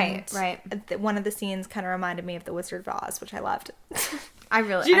 And right. One of the scenes kind of reminded me of The Wizard of Oz, which I loved. Do you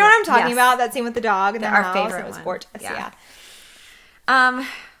know what I'm talking about? That scene with the dog and our favorite. It was gorgeous. Yeah.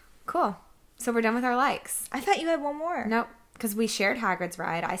 Cool. So we're done with our likes. I thought you had one more. Nope, because we shared Hagrid's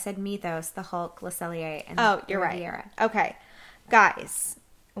ride. I said Mythos, the Hulk, Le Cellier, and you're right. Okay, guys,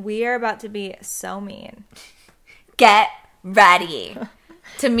 we are about to be so mean. Get ready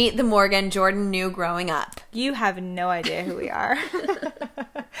to meet the Morgan Jordan knew growing up. You have no idea who we are.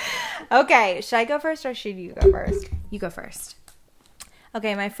 Okay, should I go first or should you go first? You go first.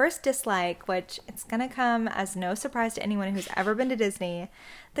 Okay, my first dislike, which it's going to come as no surprise to anyone who's ever been to Disney.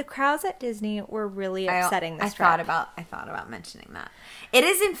 The crowds at Disney were really upsetting this trip. I thought about mentioning that. It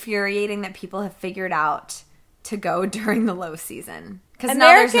is infuriating that people have figured out to go during the low season. Because now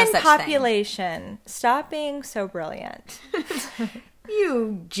there's no such population, stop being so brilliant.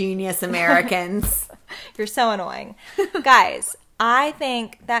 You genius Americans. You're so annoying. Guys, I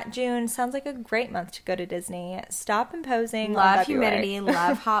think that June sounds like a great month to go to Disney. Stop imposing. Love humidity,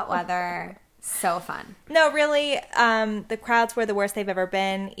 love hot weather. So fun. No, really, the crowds were the worst they've ever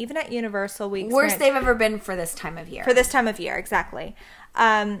been. Even at Universal, worst they've ever been for this time of year. For this time of year, exactly.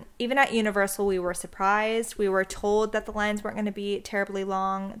 Even at Universal, we were surprised. We were told that the lines weren't going to be terribly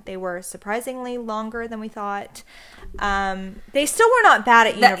long. They were surprisingly longer than we thought. They still were not bad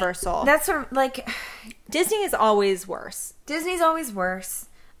at Universal. That's sort of like... Disney is always worse. Disney's always worse.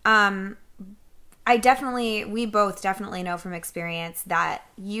 We both definitely know from experience that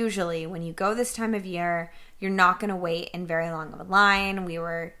usually when you go this time of year, you're not going to wait in very long of a line. We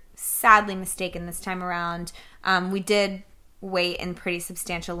were sadly mistaken this time around. We did wait in pretty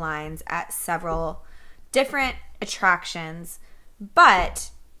substantial lines at several different attractions, but,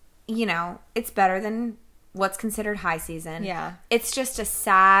 you know, it's better than what's considered high season. Yeah. It's just a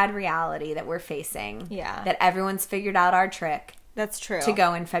sad reality that we're facing. Yeah. That everyone's figured out our trick. That's true. To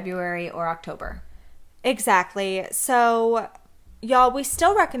go in February or October. Exactly. So, y'all, we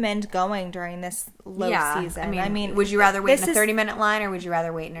still recommend going during this low season. I mean, would you rather wait in a 30-minute line or would you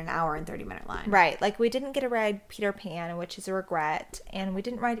rather wait in an hour and 30-minute line? Right. Like, we didn't get to ride Peter Pan, which is a regret. And we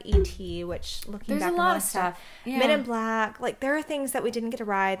didn't ride E.T., which, looking back, there's a lot of stuff. Yeah. Men in Black. Like, there are things that we didn't get to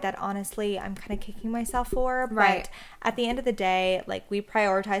ride that, honestly, I'm kind of kicking myself for. Right. But at the end of the day, like, we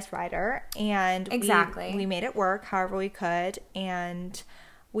prioritized Ryder. And exactly. we made it work however we could. And...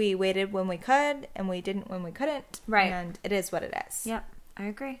 we waited when we could, and we didn't when we couldn't. Right. And it is what it is. Yep, I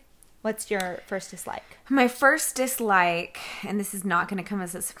agree. What's your first dislike? My first dislike, and this is not going to come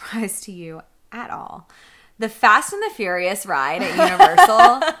as a surprise to you at all, the Fast and the Furious ride at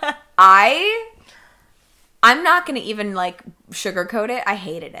Universal. I'm not going to even, like, sugarcoat it. I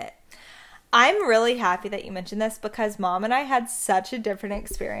hated it. I'm really happy that you mentioned this because Mom and I had such a different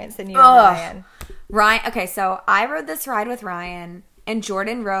experience than you and Ryan. Okay, so I rode this ride with Ryan. And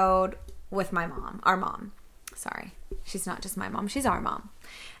Jordan rode with my mom. Our mom. Sorry. She's not just my mom. She's our mom.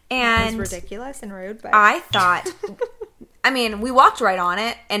 And it was ridiculous and rude. But I thought... I mean, we walked right on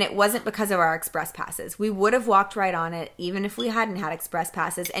it. And it wasn't because of our express passes. We would have walked right on it even if we hadn't had express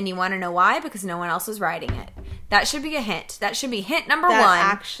passes. And you want to know why? Because no one else was riding it. That should be a hint. That should be hint number one.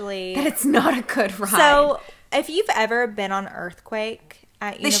 Actually... that it's not a good ride. So, if you've ever been on Earthquake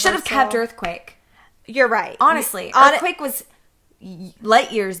at Universal... They should have kept Earthquake. You're right. Honestly. Earthquake was...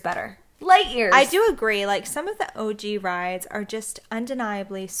 light years better. Light years. I do agree. Like, some of the OG rides are just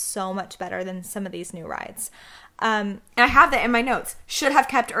undeniably so much better than some of these new rides. And I have that in my notes. Should have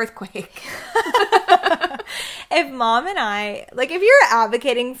kept Earthquake. If Mom and I, like, if you're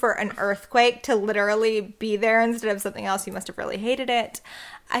advocating for an Earthquake to literally be there instead of something else, you must have really hated it.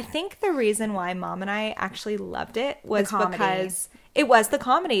 I think the reason why Mom and I actually loved it was because it was the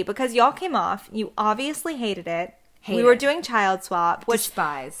comedy. Because y'all came off, you obviously hated it. We were doing Child Swap, which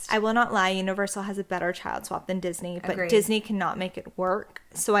despised. I will not lie, Universal has a better Child Swap than Disney, but Agreed. Disney cannot make it work,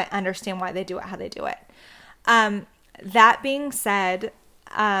 so I understand why they do it how they do it. That being said,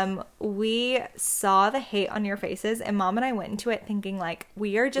 we saw the hate on your faces, and Mom and I went into it thinking like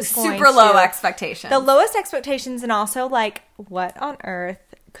we are just going super low expectations. The lowest expectations, and also like what on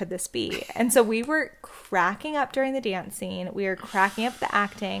earth could this be? And so we were cracking up during the dance scene. We were cracking up the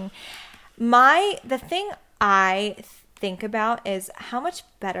acting. The thing I think about is how much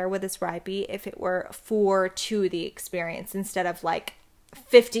better would this ride be if it were 4 to the experience instead of like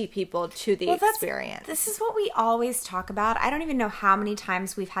 50 people to the experience. This is what we always talk about. I don't even know how many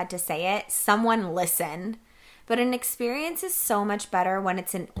times we've had to say it. Someone listen. But an experience is so much better when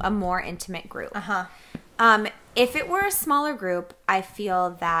it's in a more intimate group. If it were a smaller group, I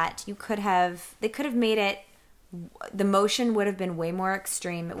feel that they could have made it, the motion would have been way more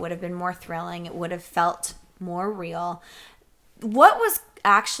extreme. It would have been more thrilling. It would have felt more real. What was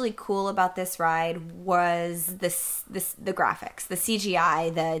actually cool about this ride was the graphics, the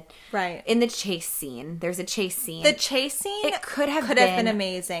CGI, in the chase scene. There's a chase scene. The chase scene it could have been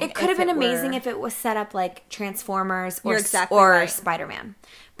amazing. It could have been amazing if it was set up like Transformers or right. Spider-Man.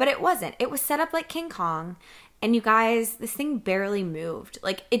 But it wasn't. It was set up like King Kong. And you guys, this thing barely moved.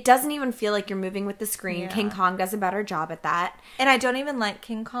 Like, it doesn't even feel like you're moving with the screen. Yeah. King Kong does a better job at that. And I don't even like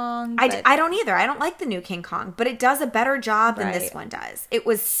King Kong. I don't either. I don't like the new King Kong. But it does a better job than this one does. It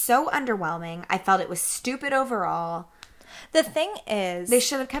was so underwhelming. I felt it was stupid overall. The thing is, they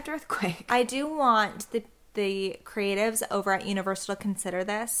should have kept Earthquake. I do want the creatives over at Universal to consider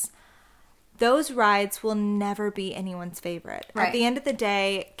this. Those rides will never be anyone's favorite. Right. At the end of the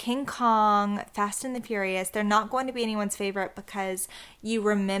day, King Kong, Fast and the Furious, they're not going to be anyone's favorite because you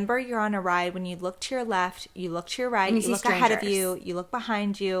remember you're on a ride when you look to your left, you look to your right, you look ahead of you, you look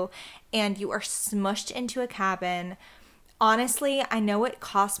behind you, and you are smushed into a cabin. Honestly, I know it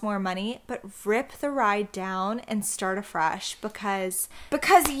costs more money, but rip the ride down and start afresh because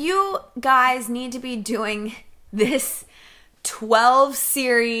you guys need to be doing this 12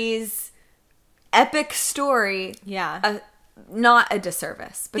 series epic story, not a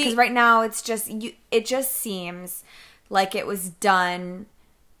disservice, because right now it just seems like it was done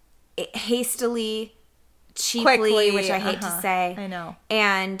hastily, cheaply, quickly, which I hate to say. I know.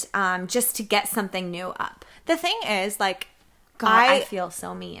 And just to get something new up. The thing is, like, God, I feel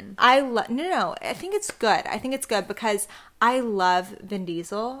so mean. No. I think it's good. I think it's good because I love Vin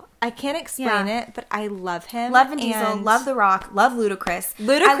Diesel. I can't explain it, but I love him. Love Vin Diesel. Love The Rock. Love Ludacris.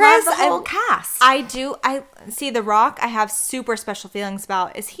 I love the whole cast. I do. I see The Rock. I have super special feelings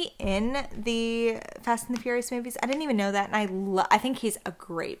about. Is he in the Fast and the Furious movies? I didn't even know that, and I think he's a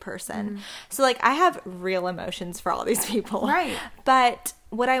great person. So like, I have real emotions for all these people. Right. But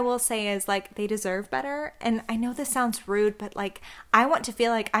what I will say is, like, they deserve better. And I know this sounds rude, but like, I want to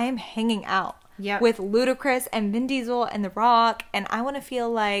feel like I am hanging out with Ludacris and Vin Diesel and The Rock, and I want to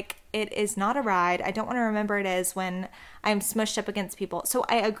feel like it is not a ride. I don't want to remember it as when I'm smushed up against people. So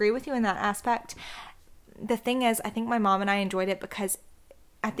I agree with you in that aspect. The thing is, I think my mom and I enjoyed it because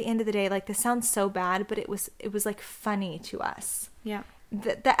at the end of the day, like, this sounds so bad, but it was like funny to us. Yeah.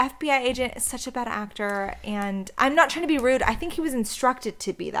 The FBI agent is such a bad actor, and I'm not trying to be rude. I think he was instructed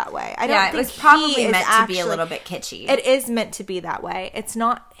to be that way. I don't think it was probably meant to be a little bit kitschy. It is meant to be that way. It's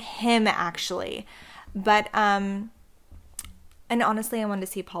not him, actually. But, and honestly, I wanted to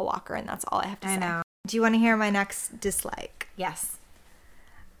see Paul Walker, and that's all I have to say. I know. Do you want to hear my next dislike? Yes.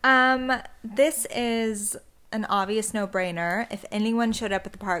 This is an obvious no-brainer. If anyone showed up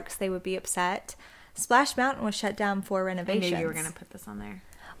at the parks, they would be upset. Splash Mountain was shut down for renovations. I knew you were going to put this on there.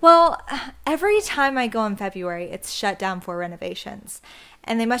 Well, every time I go in February, it's shut down for renovations.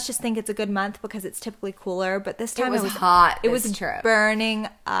 And they must just think it's a good month because it's typically cooler. But this time it was hot. It was burning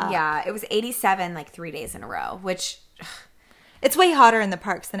up. Yeah, it was 87 like 3 days in a row, which... It's way hotter in the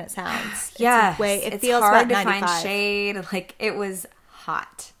parks than it sounds. Yeah, it it's feels hard about to 95. find shade. Like, it was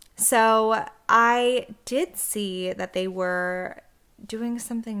hot. So I did see that they were doing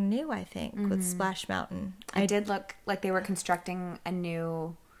something new, I think, with Splash Mountain. It did look like they were constructing a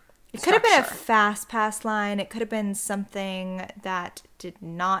new It could have been a fast pass line. It could have been something that did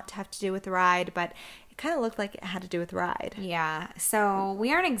not have to do with the ride, but it kind of looked like it had to do with the ride. Yeah. So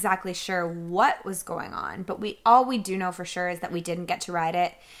we aren't exactly sure what was going on, but all we do know for sure is that we didn't get to ride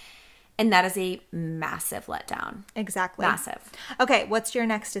it. And that is a massive letdown. Exactly. Massive. Okay, what's your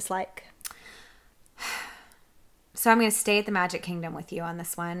next dislike? So I'm going to stay at the Magic Kingdom with you on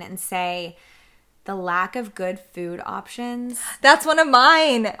this one and say the lack of good food options. That's one of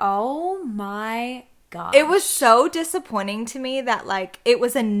mine. Oh my God. It was so disappointing to me that, like, it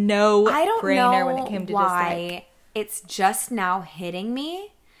was a no-brainer when it came to dislike. it's just now hitting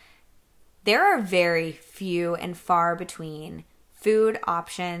me. There are very few and far between food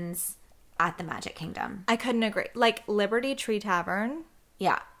options at the Magic Kingdom. I couldn't agree. Like Liberty Tree Tavern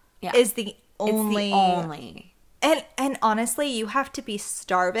Yeah. is the only. It's the only. And honestly, you have to be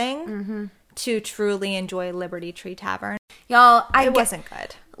starving to truly enjoy Liberty Tree Tavern. Y'all, It wasn't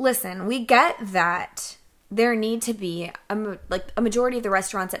good. Listen, we get that there need to be a majority of the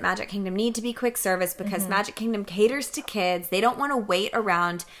restaurants at Magic Kingdom need to be quick service because Magic Kingdom caters to kids. They don't want to wait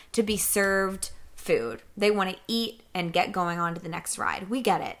around to be served food. They want to eat and get going on to the next ride. We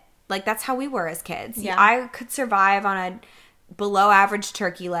get it. Like, that's how we were as kids. Yeah. I could survive on a below average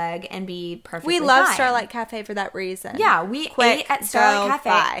turkey leg and be perfectly We love fine. Starlight Cafe for that reason. Yeah, we Quick, ate at Starlight go, Cafe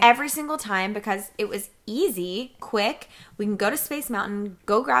bye. every single time because it was easy, quick. We can go to Space Mountain,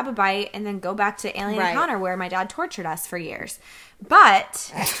 go grab a bite, and then go back to Alien Right. Encounter where my dad tortured us for years.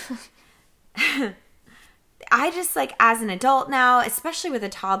 But I just, like, as an adult now, especially with a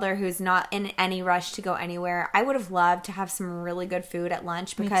toddler who's not in any rush to go anywhere, I would have loved to have some really good food at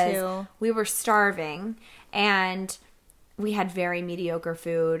lunch because too. we were starving and we had very mediocre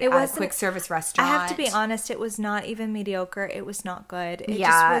food It at a wasn't- quick service restaurant. I have to be honest, it was not even mediocre. It was not good. It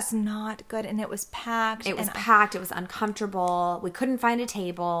Yeah. just was not good, and it was packed. It was and packed. It was uncomfortable. We couldn't find a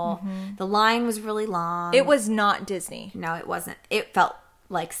table. The line was really long. It was not Disney. No, it wasn't. It felt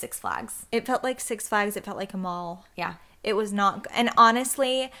like Six Flags. It felt like Six Flags. It felt like a mall. Yeah. It was not. And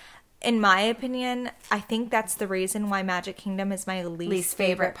honestly, in my opinion, I think that's the reason why Magic Kingdom is my least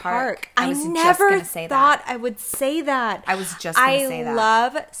favorite park. I was just never gonna say that. thought I would say that. I was just gonna say that. I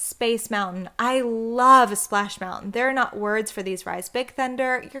love Space Mountain. I love Splash Mountain. There are not words for these rides. Big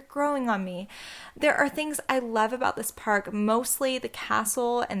Thunder, you're growing on me. There are things I love about this park, mostly the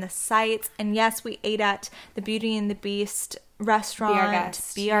castle and the sights. And yes, we ate at the Beauty and the Beast restaurant.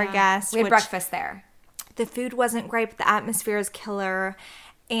 Be Our Guest. We had which breakfast there. the food wasn't great, but the atmosphere is killer.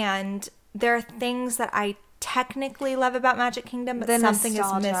 And there are things that I technically love about Magic Kingdom, but The something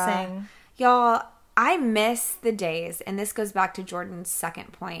nostalgia. is missing. Y'all, I miss the days, and this goes back to Jordan's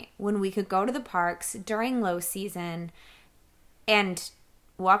second point, when we could go to the parks during low season and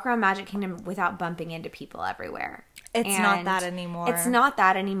walk around Magic Kingdom without bumping into people everywhere. It's not And that anymore. It's not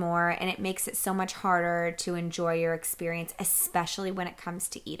that anymore, and it makes it so much harder to enjoy your experience, especially when it comes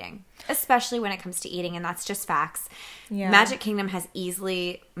to eating. And that's just facts. Yeah. Magic Kingdom has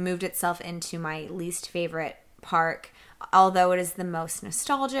easily moved itself into my least favorite park, although it is the most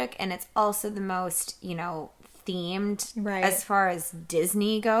nostalgic, and it's also the most, themed Right. as far as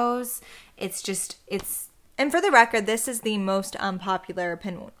Disney goes. It's And for the record, this is the most unpopular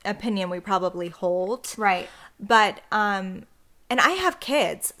opinion we probably hold. right. But, and I have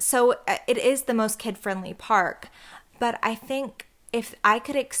kids, so it is the most kid-friendly park. But I think if I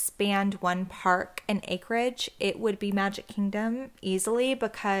could expand one park in acreage, it would be Magic Kingdom easily,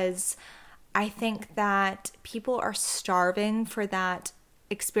 because I think that people are starving for that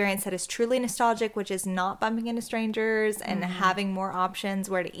experience that is truly nostalgic, which is not bumping into strangers and having more options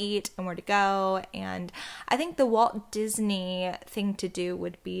where to eat and where to go. And I think the Walt Disney thing to do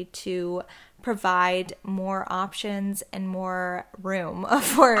would be to provide more options and more room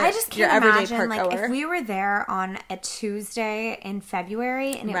for I just your can't everyday imagine, park like, goer. if we were there on a Tuesday in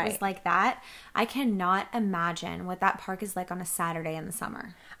February and it was Right. like that, I cannot imagine what that park is like on a Saturday in the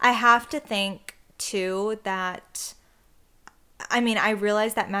summer. I have to think too that, I mean, I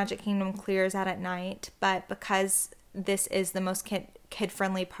realize that Magic Kingdom clears out at night, but because this is the most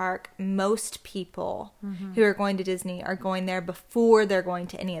kid-friendly park, most people who are going to Disney are going there before they're going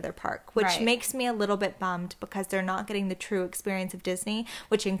to any other park, which Right. makes me a little bit bummed because they're not getting the true experience of Disney,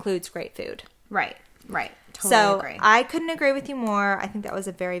 which includes great food. Right. Totally So agree. I couldn't agree with you more. I think that was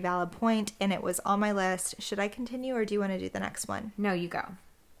a very valid point, and it was on my list. Should I continue, or do you want to do the next one? No, you go.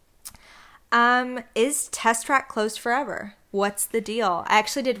 Is Test Track closed forever? What's the deal? I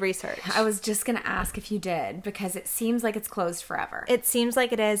actually did research. I was just going to ask if you did, because it seems like it's closed forever. It seems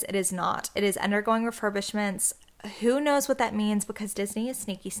like it is. It is not. It is undergoing refurbishments. Who knows what that means, because Disney is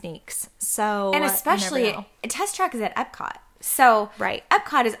sneaky sneaks. So And you especially, never know. Test Track is at Epcot. So Right.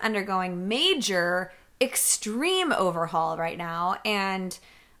 Epcot is undergoing major, extreme overhaul right now, and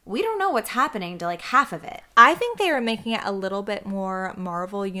we don't know what's happening to like half of it. I think they are making it a little bit more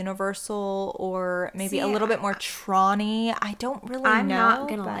Marvel Universal, or maybe a See, little bit more Tron-y. I don't really I'm know. not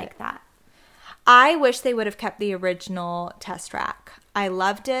going to but like that. I wish they would have kept the original Test Track. I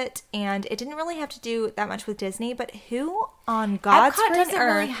loved it, and it didn't really have to do that much with Disney, but who on God's Epcot green doesn't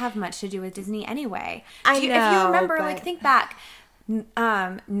earth... really have much to do with Disney anyway. I If you know, remember, but- like, think back.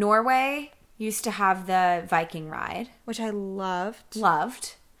 Norway used to have the Viking ride. Which I loved.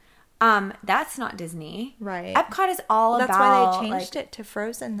 Loved. That's not Disney. Right. Epcot is all That's about... why they changed it to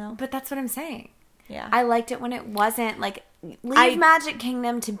Frozen, though. But that's what I'm saying. Yeah. I liked it when it wasn't, like... Leave Magic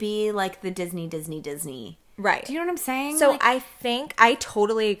Kingdom to be, like, the Disney. Right. Do you know what I'm saying? So like, I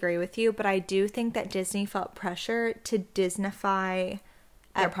totally agree with you, but I do think that Disney felt pressure to Disneyfy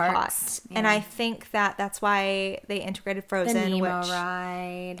their Epcot. parks. Yeah. And I think that that's why they integrated Frozen. The Nemo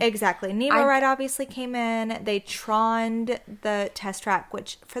ride. Exactly. Nemo ride obviously came in. They Troned the test track,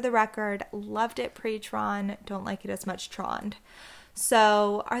 which, for the record, loved it pre-Tron. Don't like it as much Troned.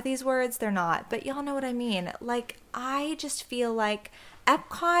 So, are these words? They're not. But y'all know what I mean. Like, I just feel like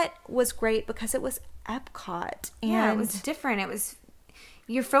Epcot was great because it was Epcot. And yeah, it was different. It was...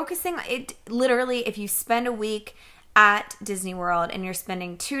 You're focusing... It literally, if you spend a week at Disney World and you're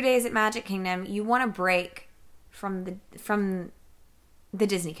spending 2 days at Magic Kingdom, you want to break from the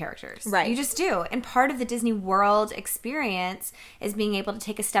Disney characters. Right. You just do. And part of the Disney World experience is being able to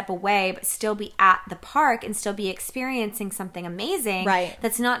take a step away but still be at the park and still be experiencing something amazing. Right.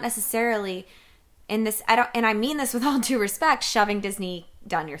 That's not necessarily in this... I mean this with all due respect, shoving Disney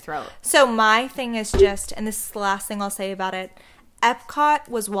down your throat. So my thing is just, and this is the last thing I'll say about it, Epcot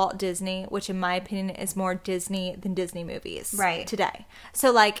was Walt Disney, which in my opinion is more Disney than Disney movies today.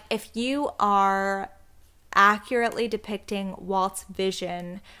 So like if you are accurately depicting Walt's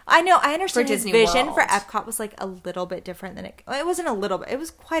vision, I understand his vision for Epcot was like a little bit different than it wasn't a little bit, it was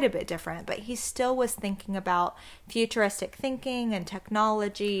quite a bit different, but he still was thinking about futuristic thinking and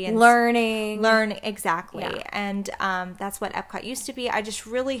technology and learning exactly. Yeah. And that's what Epcot used to be. I just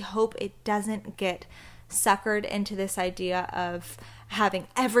really hope it doesn't get suckered into this idea of having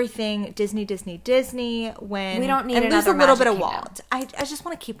everything Disney when we don't need and another lose a little Magic bit of Kingdom. Walt. I just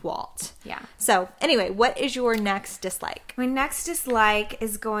want to keep Walt. Yeah. So anyway, what is your next dislike? My next dislike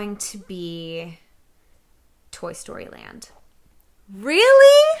is going to be Toy Story Land.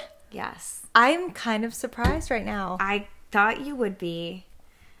 Really? Yes. I'm kind of surprised right now. I thought you would be.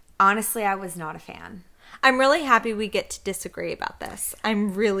 Honestly, I was not a fan. I'm really happy we get to disagree about this.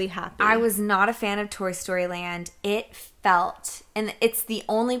 I'm really happy. I was not a fan of Toy Story Land. It felt, and it's the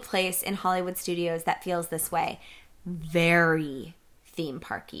only place in Hollywood Studios that feels this way, very theme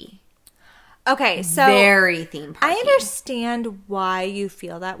parky. Okay, so very theme parky. I understand why you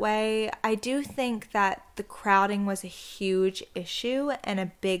feel that way. I do think that the crowding was a huge issue and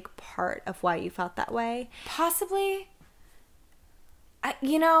a big part of why you felt that way. Possibly. I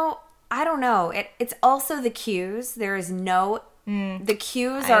don't know. It's also the queues. There is no... the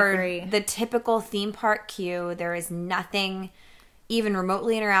queues are the typical theme park queue. There is nothing even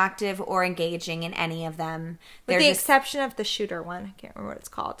remotely interactive or engaging in any of them. With the exception of the shooter one. I can't remember what it's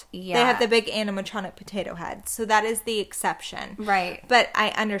called. Yeah. They have the big animatronic potato head. So that is the exception. Right. But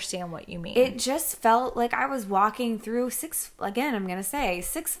I understand what you mean. It just felt like I was walking through Six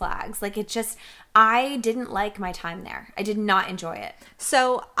Flags. Like I didn't like my time there. I did not enjoy it.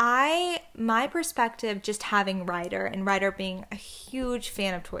 So my perspective, just having Ryder and Ryder being a huge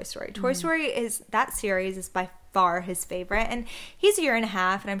fan of Toy Story. Toy Story that series is by far his favorite, and he's a year and a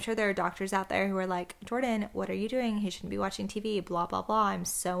half, and I'm sure there are doctors out there who are like, Jordan, what are you doing? He shouldn't be watching TV, blah blah blah. I'm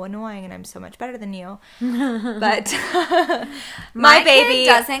so annoying and I'm so much better than you. But my baby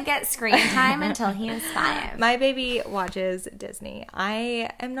doesn't get screen time until he is 5. My baby watches Disney. I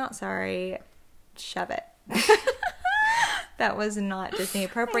am not sorry. Shove it. That was not Disney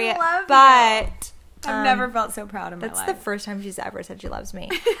appropriate. But I've never felt so proud of my life. That's the first time she's ever said she loves me.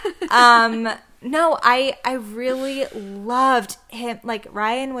 No, I really loved him. Like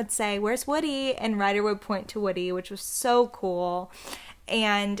Ryan would say, "Where's Woody?" and Ryder would point to Woody, which was so cool.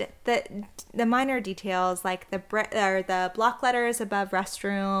 And the minor details, like the block letters above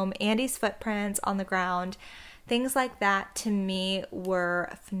restroom, Andy's footprints on the ground, things like that, to me, were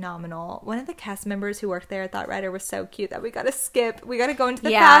phenomenal. One of the cast members who worked there thought Ryder was so cute that we got to go into the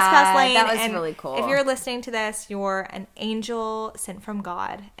fast pass lane. That was really cool. If you're listening to this, you're an angel sent from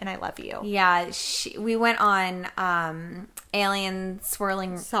God, and I love you. Yeah, we went on alien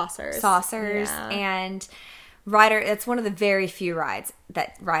swirling saucers, yeah. And Ryder, it's one of the very few rides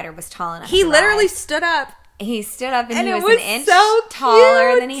that Ryder was tall enough. He literally stood up. He stood up and he was an inch so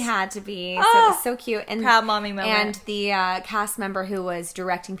taller than he had to be. So it was so cute. And proud mommy moment. And the cast member who was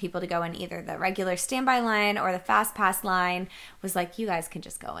directing people to go in either the regular standby line or the fast pass line was like, you guys can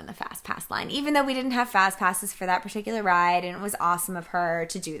just go in the fast pass line. Even though we didn't have fast passes for that particular ride. And it was awesome of her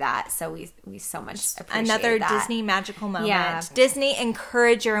to do that. So we so much appreciate another that. Disney magical moment. Yeah. Disney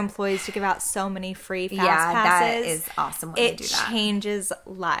encourage your employees to give out so many free fast passes. That is awesome when they do that. It changes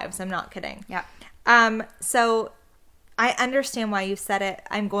lives. I'm not kidding. Yeah. So I understand why you said it.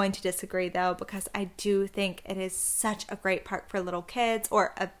 I'm going to disagree, though, because I do think it is such a great park for little kids,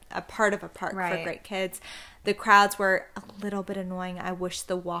 or a part of a park for great kids. The crowds were a little bit annoying. I wish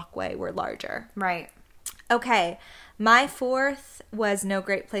the walkway were larger. Right. Okay. My fourth was no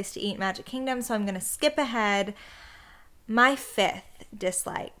great place to eat Magic Kingdom, so I'm going to skip ahead. My fifth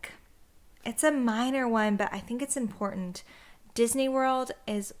dislike. It's a minor one, but I think it's important. Disney World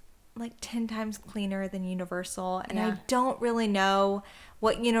is like 10 times cleaner than Universal, and I don't really know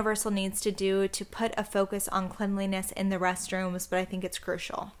what Universal needs to do to put a focus on cleanliness in the restrooms, but I think it's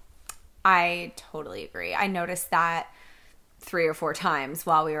crucial. I totally agree. I noticed that 3 or 4 times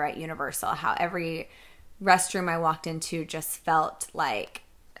while we were at Universal, how every restroom I walked into just felt like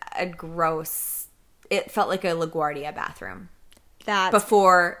a gross, it felt like a LaGuardia bathroom. That's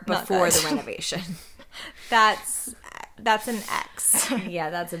before the renovation. That's an X.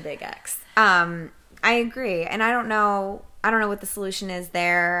 Yeah, that's a big X. I agree. And I don't know what the solution is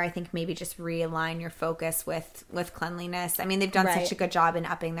there. I think maybe just realign your focus with cleanliness. I mean, they've done such a good job in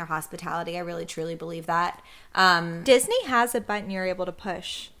upping their hospitality. I really, truly believe that. Disney has a button you're able to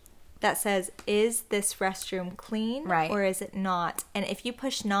push that says, is this restroom clean or is it not? And if you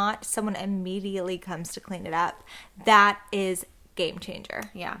push not, someone immediately comes to clean it up. That is game changer.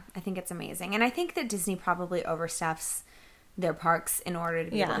 Yeah, I think it's amazing. And I think that Disney probably overstuffs their parks in order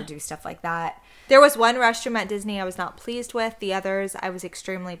to be able to do stuff like that. There was one restroom at Disney I was not pleased with. The others I was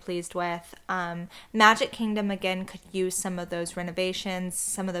extremely pleased with. Magic Kingdom, again, could use some of those renovations,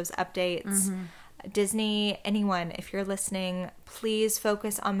 some of those updates. Mm-hmm. Disney, anyone, if you're listening, please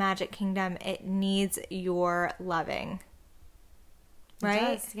focus on Magic Kingdom. It needs your loving. Right? It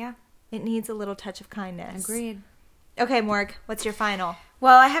does, yeah. It needs a little touch of kindness. Agreed. Okay, Morg, what's your final?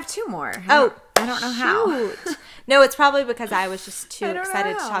 Well, I have 2 more. I don't know how. No, it's probably because I was just too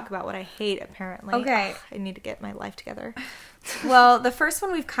excited to talk about what I hate, apparently. Okay. I need to get my life together. Well, the first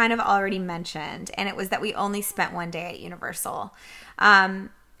one we've kind of already mentioned, and it was that we only spent 1 day at Universal.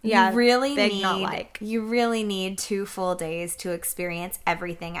 You really need 2 full days to experience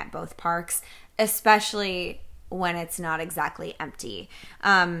everything at both parks, especially when it's not exactly empty.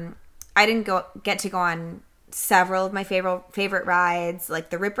 I didn't get to go on several of my favorite rides, like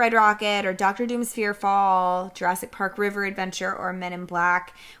the Rip Ride Rocket or Dr. Doom's Fear Fall, Jurassic Park River Adventure, or Men in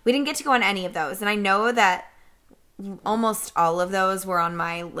Black. We didn't get to go on any of those, and I know that almost all of those were on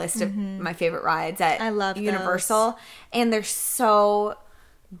my list of my favorite rides at Universal, and they're so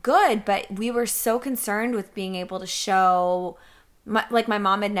good, but we were so concerned with being able to show, my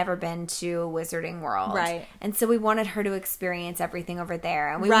mom had never been to Wizarding World, right? And so we wanted her to experience everything over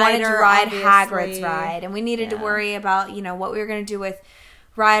there, and we wanted to ride Hagrid's ride, and we needed to worry about what we were going to do with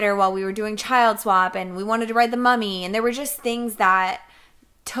Ryder while we were doing Child Swap, and we wanted to ride the Mummy, and there were just things that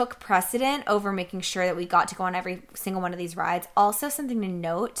took precedent over making sure that we got to go on every single one of these rides. Also, something to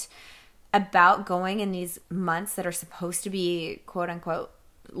note about going in these months that are supposed to be quote unquote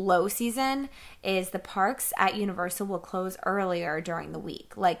low season is the parks at Universal will close earlier during the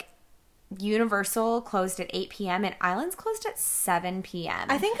week. Like Universal closed at 8 p.m. and Islands closed at 7 p.m.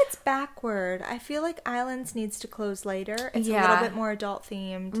 I think it's backward. I feel like Islands needs to close later. It's a little bit more adult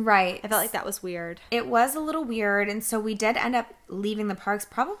themed. Right. I felt like that was weird. It was a little weird, and so we did end up leaving the parks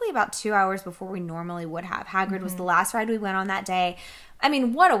probably about 2 hours before we normally would have. Hagrid was the last ride we went on that day. I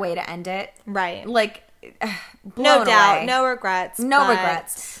mean, what a way to end it. Right. Like, no doubt. Away. No regrets.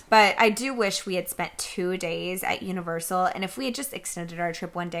 Regrets. But I do wish we had spent 2 days at Universal. And if we had just extended our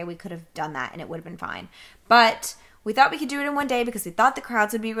trip 1 day, we could have done that and it would have been fine. But we thought we could do it in 1 day because we thought the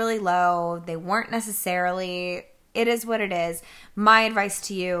crowds would be really low. They weren't necessarily. It is what it is. My advice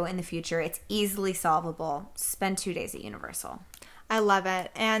to you in the future, it's easily solvable. Spend 2 days at Universal. I love it.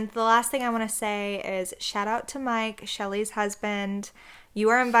 And the last thing I want to say is shout out to Mike, Shelly's husband. You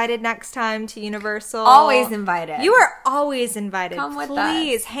are invited next time to Universal. Always invited. You are always invited. Come with us.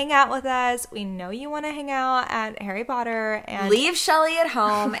 Please hang out with us. We know you want to hang out at Harry Potter. And leave Shelly at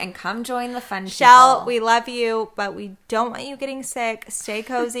home and come join the fun Shell, people. we love you, but we don't want you getting sick. Stay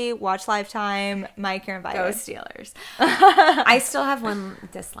cozy. Watch Lifetime. Mike, you're invited. Go Steelers. I still have one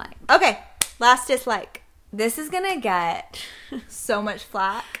dislike. Okay. Last dislike. This is going to get so much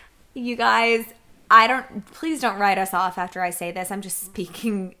flack. You guys, please don't write us off after I say this. I'm just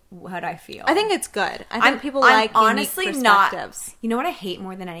speaking what I feel. I think it's good. I think people like honestly unique perspectives. Not. You know what I hate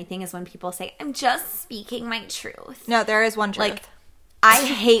more than anything is when people say, I'm just speaking my truth. No, there is one truth. Like, I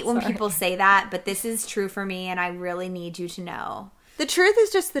hate when people say that, but this is true for me, and I really need you to know. The truth is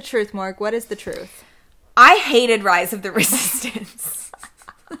just the truth, Morg. What is the truth? I hated Rise of the Resistance.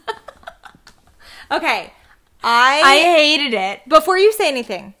 Okay. I hated it. Before you say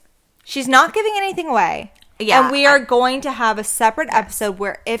anything, she's not giving anything away. Yeah. And we are going to have a separate episode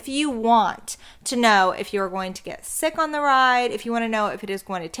where if you want to know if you are going to get sick on the ride, if you want to know if it is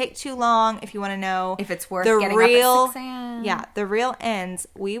going to take too long, if you want to know if it's worth getting up at 6 a.m. Yeah, the real ends,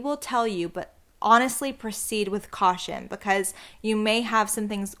 we will tell you, but honestly proceed with caution because you may have some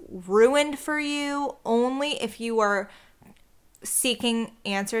things ruined for you only if you are seeking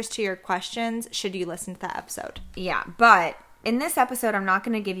answers to your questions should you listen to that episode. Yeah, but in this episode, I'm not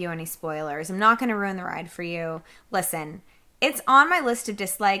going to give you any spoilers. I'm not going to ruin the ride for you. Listen, it's on my list of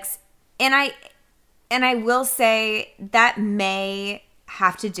dislikes, and I will say that may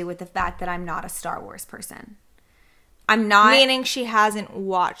have to do with the fact that I'm not a Star Wars person. I'm not. Meaning she hasn't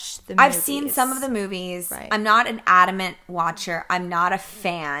watched the movies. I've seen some of the movies. Right. I'm not an adamant watcher. I'm not a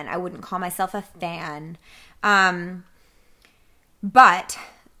fan. I wouldn't call myself a fan. But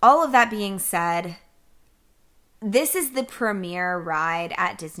all of that being said, this is the premier ride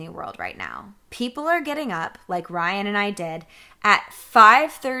at Disney World right now. People are getting up, like Ryan and I did, at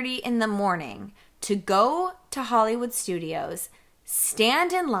 5:30 in the morning to go to Hollywood Studios,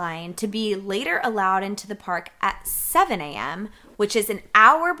 stand in line to be later allowed into the park at 7 a.m., which is an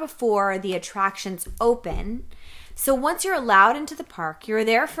hour before the attractions open. So once you're allowed into the park, you're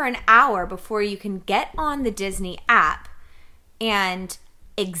there for an hour before you can get on the Disney app and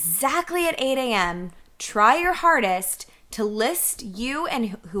exactly at 8 a.m., try your hardest to list you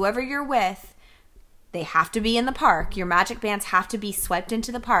and whoever you're with. They have to be in the park. Your magic bands have to be swiped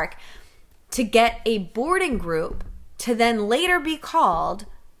into the park to get a boarding group to then later be called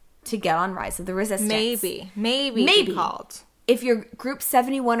to get on Rise of the Resistance. Maybe be called. If you're group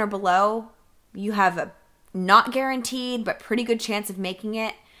 71 or below, you have a not guaranteed but pretty good chance of making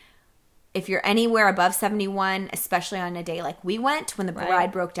it. If you're anywhere above 71, especially on a day like we went, when the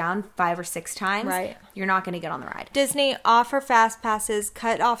ride broke down 5 or 6 times, you're not going to get on the ride. Disney offer fast passes,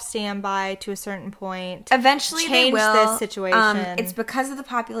 cut off standby to a certain point. Eventually change they will. This situation. It's because of the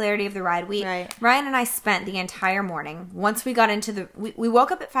popularity of the ride. Ryan and I spent the entire morning. Once we got into the... We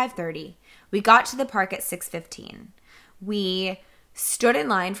woke up at 5:30. We got to the park at 6:15. We stood in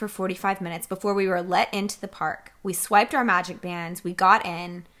line for 45 minutes before we were let into the park. We swiped our magic bands. We got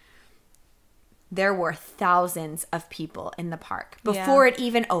in. There were thousands of people in the park before it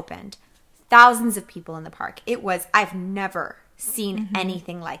even opened. Thousands of people in the park. It was, I've never seen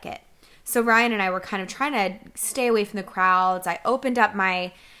anything like it. So Ryan and I were kind of trying to stay away from the crowds. I opened up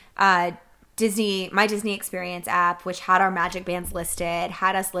my Disney Experience app, which had our magic bands listed,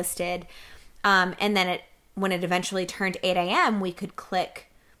 had us listed. And then when it eventually turned 8 a.m., we could click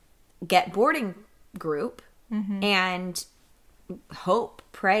get boarding group and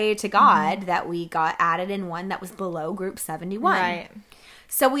pray to God that we got added in one that was below group 71. Right.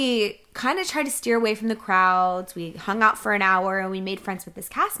 So we kind of tried to steer away from the crowds. We hung out for an hour and we made friends with this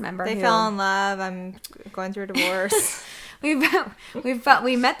cast member. They fell in love. I'm going through a divorce. we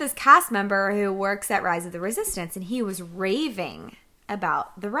met this cast member who works at Rise of the Resistance, and he was raving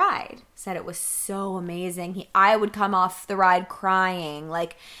about the ride. Said it was so amazing. I would come off the ride crying.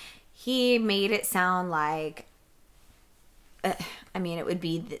 Like, he made it sound like, it would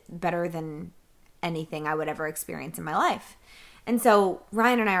be better than anything I would ever experience in my life. And so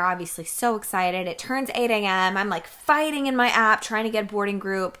Ryan and I are obviously so excited. It turns 8 a.m. I'm like fighting in my app, trying to get a boarding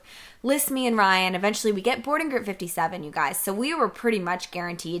group. List me and Ryan. Eventually we get boarding group 57, you guys. So we were pretty much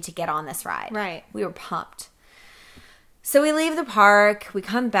guaranteed to get on this ride. Right. We were pumped. So we leave the park. We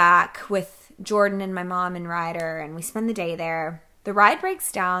come back with Jordan and my mom and Ryder, and we spend the day there. The ride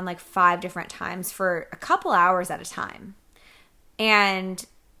breaks down like 5 different times for a couple hours at a time. And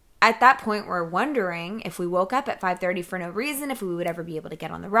at that point, we're wondering if we woke up at 5:30 for no reason, if we would ever be able to get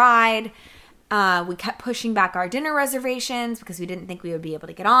on the ride. We kept pushing back our dinner reservations because we didn't think we would be able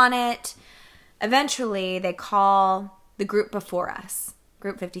to get on it. Eventually, they call the group before us,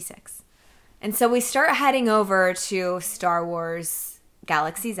 Group 56. And so we start heading over to Star Wars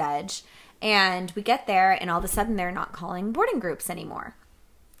Galaxy's Edge. And we get there, and all of a sudden, they're not calling boarding groups anymore.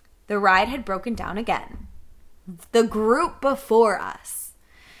 The ride had broken down again. The group before us.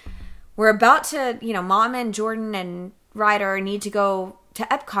 We're about to, Mom and Jordan and Ryder need to go to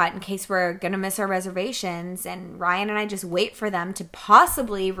Epcot in case we're going to miss our reservations. And Ryan and I just wait for them to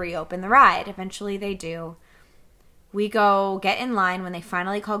possibly reopen the ride. Eventually they do. We go get in line when they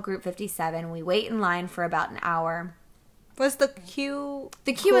finally call Group 57. We wait in line for about an hour. Was the queue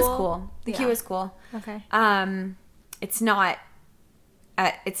The queue is cool. The queue is cool. Okay. It's not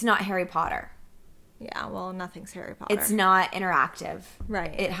Harry Potter. Yeah, well, nothing's Harry Potter. It's not interactive.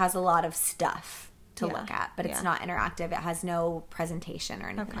 Right. It has a lot of stuff to look at, but it's not interactive. It has no presentation or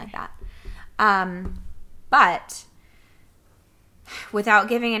anything like that. But without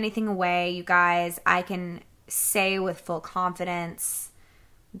giving anything away, you guys, I can say with full confidence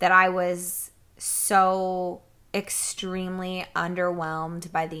that I was so extremely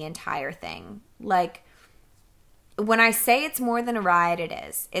underwhelmed by the entire thing. Like, when I say it's more than a ride, it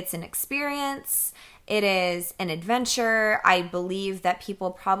is. It's an experience. It is an adventure. I believe that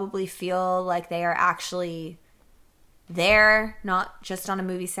people probably feel like they are actually there, not just on a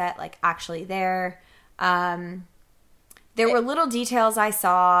movie set, like actually there. There were little details I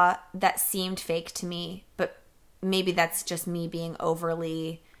saw that seemed fake to me, but maybe that's just me being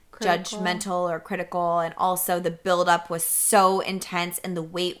overly judgmental or critical. And also the buildup was so intense and the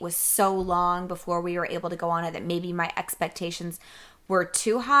wait was so long before we were able to go on it that maybe my expectations were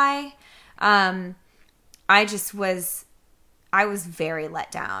too high. I was very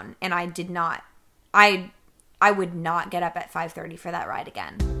let down, and I would not get up at 5:30 for that ride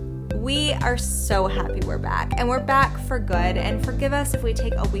again. We are so happy we're back, and we're back for good. And forgive us if we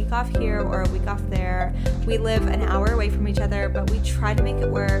take a week off here or a week off there. We live an hour away from each other, but we try to make it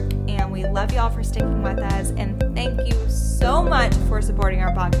work, and we love y'all for sticking with us. And thank you so much for supporting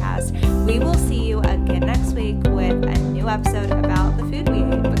our podcast. We will see you again next week with a new episode about the food we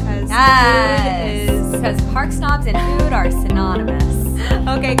ate, because because Park Snobs and food are synonymous.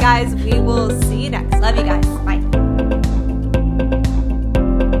 Okay, guys, we will see you next. Love you guys. Bye.